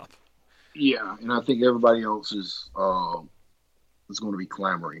at the top. Yeah, and I think everybody else is going to be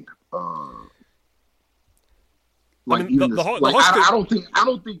clamoring. Like, I mean, the Hawks I don't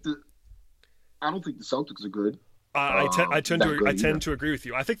think the Celtics are good. I tend to agree with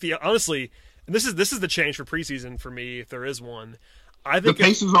you. I think honestly, and this is the change for preseason for me, if there is one. I think the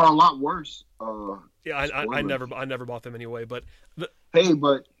Pacers are a lot worse. I never bought them anyway. But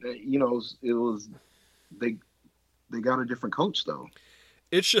you know, it was they got a different coach though.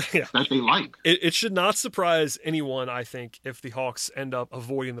 It should that they like. It should not surprise anyone, I think, if the Hawks end up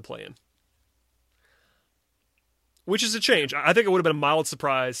avoiding the play-in, which is a change. I think it would have been a mild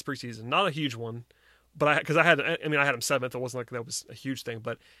surprise preseason, not a huge one. But because I had them 7th, it wasn't like that was a huge thing.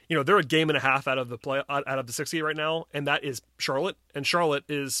 But you know, they're a game and a half out of the 6th right now, and that is Charlotte. And Charlotte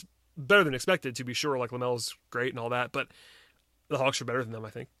is better than expected, to be sure. Like, LaMelo's great and all that, but the Hawks are better than them, I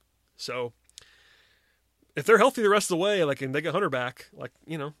think. So if they're healthy the rest of the way, like, and they get Hunter back, like,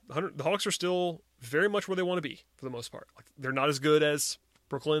 you know, the Hawks are still very much where they want to be for the most part. Like, they're not as good as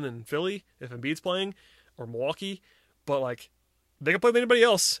Brooklyn and Philly if Embiid's playing, or Milwaukee, but like, they can play with anybody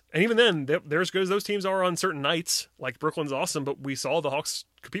else. And even then, they're as good as those teams are on certain nights. Like, Brooklyn's awesome, but we saw the Hawks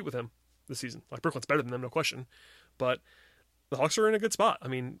compete with him this season. Like, Brooklyn's better than them, no question. But the Hawks are in a good spot. I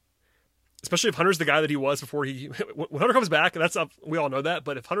mean, especially if Hunter's the guy that he was before when Hunter comes back, that's up, we all know that.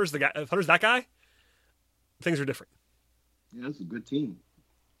 But if Hunter's that guy, things are different. Yeah, it's a good team.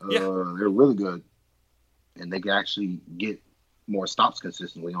 Yeah. They're really good. And they can actually get more stops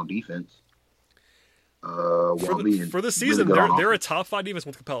consistently on defense. For the season, they're a top 5 defense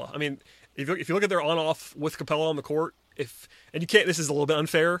with Capella. I mean, if you look at their on-off with Capella on the court, and you can't, this is a little bit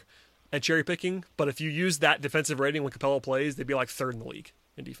unfair and cherry picking, but if you use that defensive rating when Capella plays, they'd be like 3rd in the league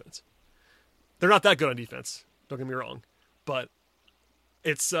in defense. They're not that good on defense. Don't get me wrong, but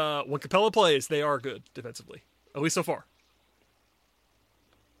it's when Capella plays, they are good defensively, at least so far.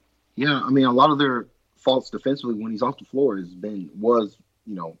 Yeah, I mean, a lot of their faults defensively when he's off the floor was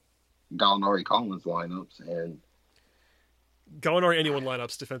Gallinari Collins lineups and Gallinari anyone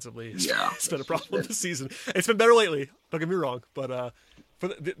lineups defensively. It's been a problem this season. It's been better lately. Don't get me wrong, but for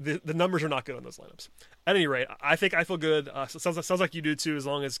the numbers are not good on those lineups. At any rate, I think I feel good. So sounds like you do too, as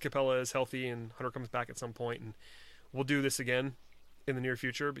long as Capella is healthy and Hunter comes back at some point, and we'll do this again in the near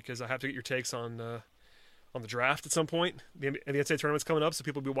future because I have to get your takes on the draft at some point. The NCAA tournament's coming up, so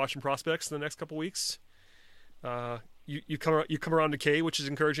people will be watching prospects in the next couple weeks. You come around to K, which is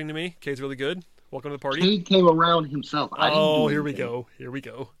encouraging to me. K's really good. Welcome to the party. K came around himself. Here we go.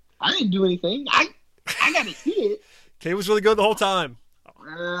 I didn't do anything. I gotta see it. K was really good the whole time.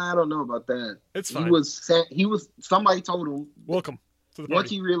 I don't know about that. It's fine. He was. Somebody told him. Welcome to the party. Once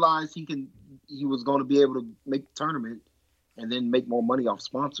he realized he was going to be able to make the tournament and then make more money off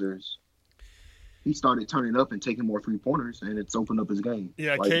sponsors, he started turning up and taking more 3-pointers, and it's opened up his game.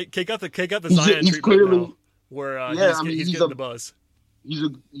 Yeah, K got the Zion treatment clearly, now, where he's getting the buzz.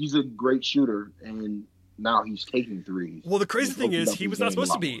 He's a great shooter, and now he's taking threes. Well, the crazy thing is he was not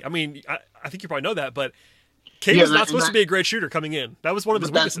supposed to be. I mean, I think you probably know that, but K was not supposed to be a great shooter coming in. That was one of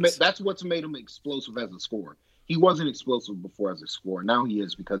his weaknesses. That's what's made him explosive as a scorer. He wasn't explosive before as a scorer. Now he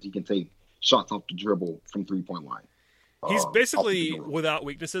is because he can take shots off the dribble from 3-point line. He's basically without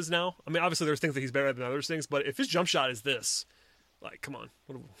weaknesses now. I mean, obviously there's things that he's better than other things, but if his jump shot is this, like, come on.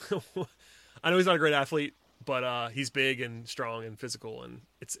 I know he's not a great athlete, but he's big and strong and physical, and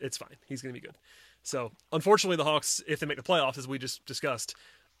it's fine. He's going to be good. So, unfortunately, the Hawks, if they make the playoffs, as we just discussed,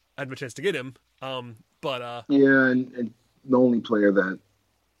 I had a chance to get him. Yeah, and the only player that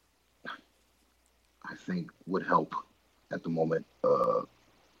I think would help at the moment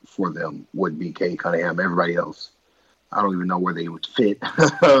for them would be Cade Cunningham. Everybody else, I don't even know where they would fit.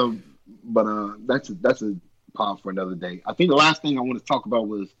 But that's a pod for another day. I think the last thing I want to talk about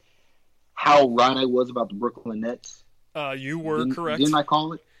was how right I was about the Brooklyn Nets. You were correct. Didn't I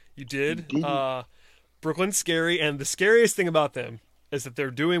call it? You did. Brooklyn's scary, and the scariest thing about them is that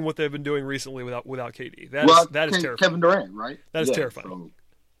they're doing what they've been doing recently without KD. That is terrifying. Kevin Durant, right? That is terrifying. So,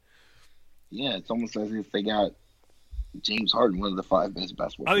 yeah, it's almost as if they got James Harden, one of the 5 best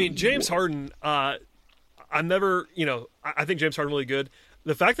basketball. I mean, James Harden. I think James Harden really good.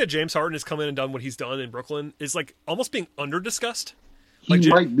 The fact that James Harden has come in and done what he's done in Brooklyn is like almost being under-discussed. He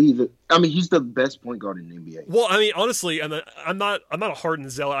might be he's the best point guard in the NBA. Well, I mean, honestly, I'm not a Harden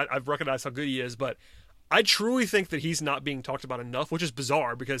zealot. I've recognized how good he is, but I truly think that he's not being talked about enough, which is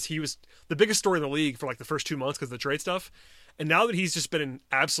bizarre because he was the biggest story in the league for like the first 2 months because of the trade stuff. And now that he's just been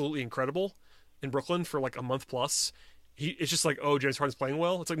absolutely incredible in Brooklyn for like a month plus, it's just like, oh, James Harden's playing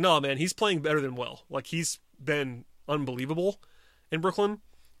well. It's like, no, man, he's playing better than well. Like, he's been unbelievable in Brooklyn,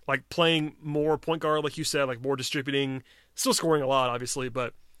 like playing more point guard, like you said, like more distributing, still scoring a lot, obviously,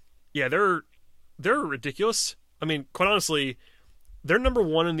 but yeah, they're ridiculous. I mean, quite honestly, they're number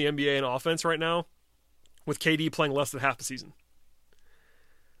 1 in the NBA in offense right now, with KD playing less than half the season.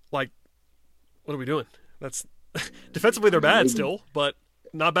 Like, what are we doing? That's defensively they're bad still, but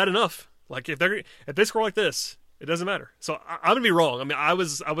not bad enough. Like if they score like this, it doesn't matter. So I'm gonna be wrong. I mean, I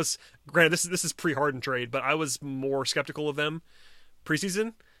was granted this is pre-Harden trade, but I was more skeptical of them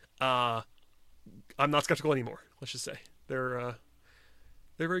preseason. I'm not skeptical anymore. Let's just say they're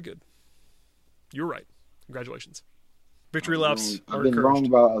very good. You're right. Congratulations. Victory laps are I've been wrong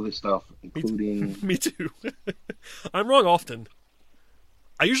about other stuff, including me too. I'm wrong often.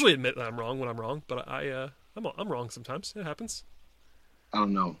 I usually admit that I'm wrong when I'm wrong, but I'm wrong sometimes. It happens. I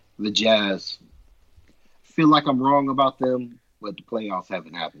don't know. The Jazz. I feel like I'm wrong about them, but the playoffs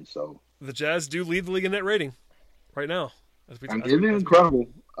haven't happened. So the Jazz do lead the league in net rating right now. They've been incredible,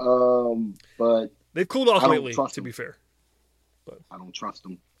 but they've cooled off lately. To be fair, but I don't trust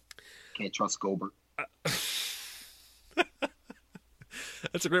them. Can't trust Gobert.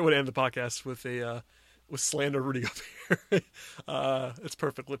 That's a great way to end the podcast with slander Rudy up here. It's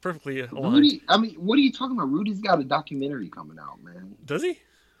perfectly aligned. Rudy, I mean, what are you talking about? Rudy's got a documentary coming out, man. Does he?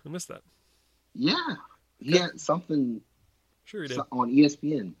 I missed that. Yeah, he had something. Sure, he did on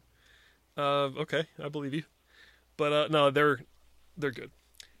ESPN. Okay, I believe you. But no, they're good.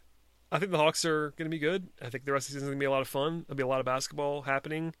 I think the Hawks are going to be good. I think the rest of the season is going to be a lot of fun. There'll be a lot of basketball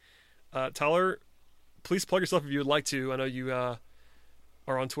happening. Tyler, please plug yourself if you would like to. I know you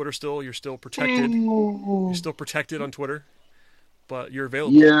are on Twitter still. You're still protected. You're still protected on Twitter, but you're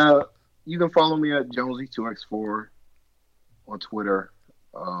available. Yeah, you can follow me at Jonesy2x4 on Twitter.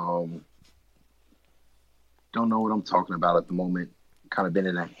 Don't know what I'm talking about at the moment. Kind of been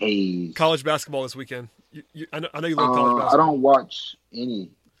in a haze. College basketball this weekend. I know you love college basketball. I don't watch any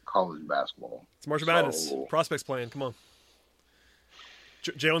college basketball. It's March Madness. Prospects playing. Come on.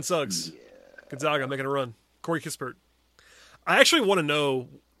 Jalen Suggs. Yeah. Gonzaga making a run. Corey Kispert. I actually want to know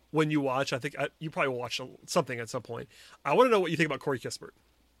when you watch. I think you probably will watch something at some point. I want to know what you think about Corey Kispert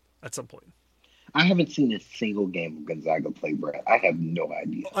at some point. I haven't seen a single game of Gonzaga play, Brett. I have no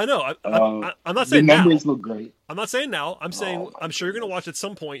idea. I know. I'm not saying the now. numbers look great. I'm not saying now. I'm saying I'm sure you're going to watch at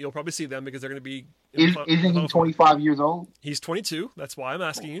some point. You'll probably see them because they're going to be. Isn't he 25 years old? He's 22. That's why I'm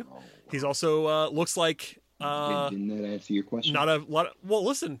asking you. He's also looks like. Didn't that answer your question? Not a lot. Well,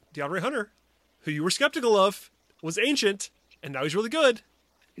 listen, DeAndre Hunter, who you were skeptical of, was ancient, and now he's really good.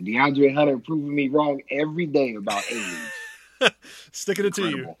 DeAndre Hunter proving me wrong every day about age. Sticking it to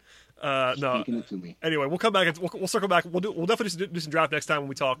you. No. It to me. Anyway, we'll come back and we'll circle back. We'll definitely do some draft next time when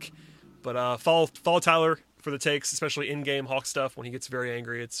we talk. But follow Tyler for the takes, especially in-game Hawk stuff when he gets very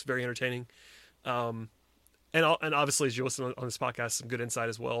angry. It's very entertaining. And obviously, as you listen on this podcast, some good insight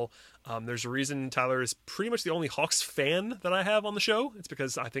as well. There's a reason Tyler is pretty much the only Hawks fan that I have on the show. It's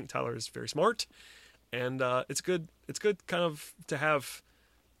because I think Tyler is very smart, and it's good. It's good kind of to have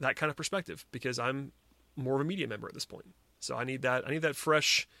that kind of perspective because I'm more of a media member at this point. So I need that. I need that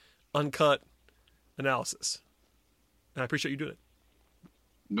fresh, uncut analysis, and I appreciate you doing it.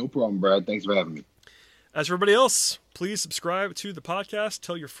 No problem, Brad. Thanks for having me. As for everybody else, please subscribe to the podcast,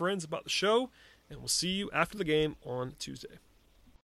 tell your friends about the show, and we'll see you after the game on Tuesday.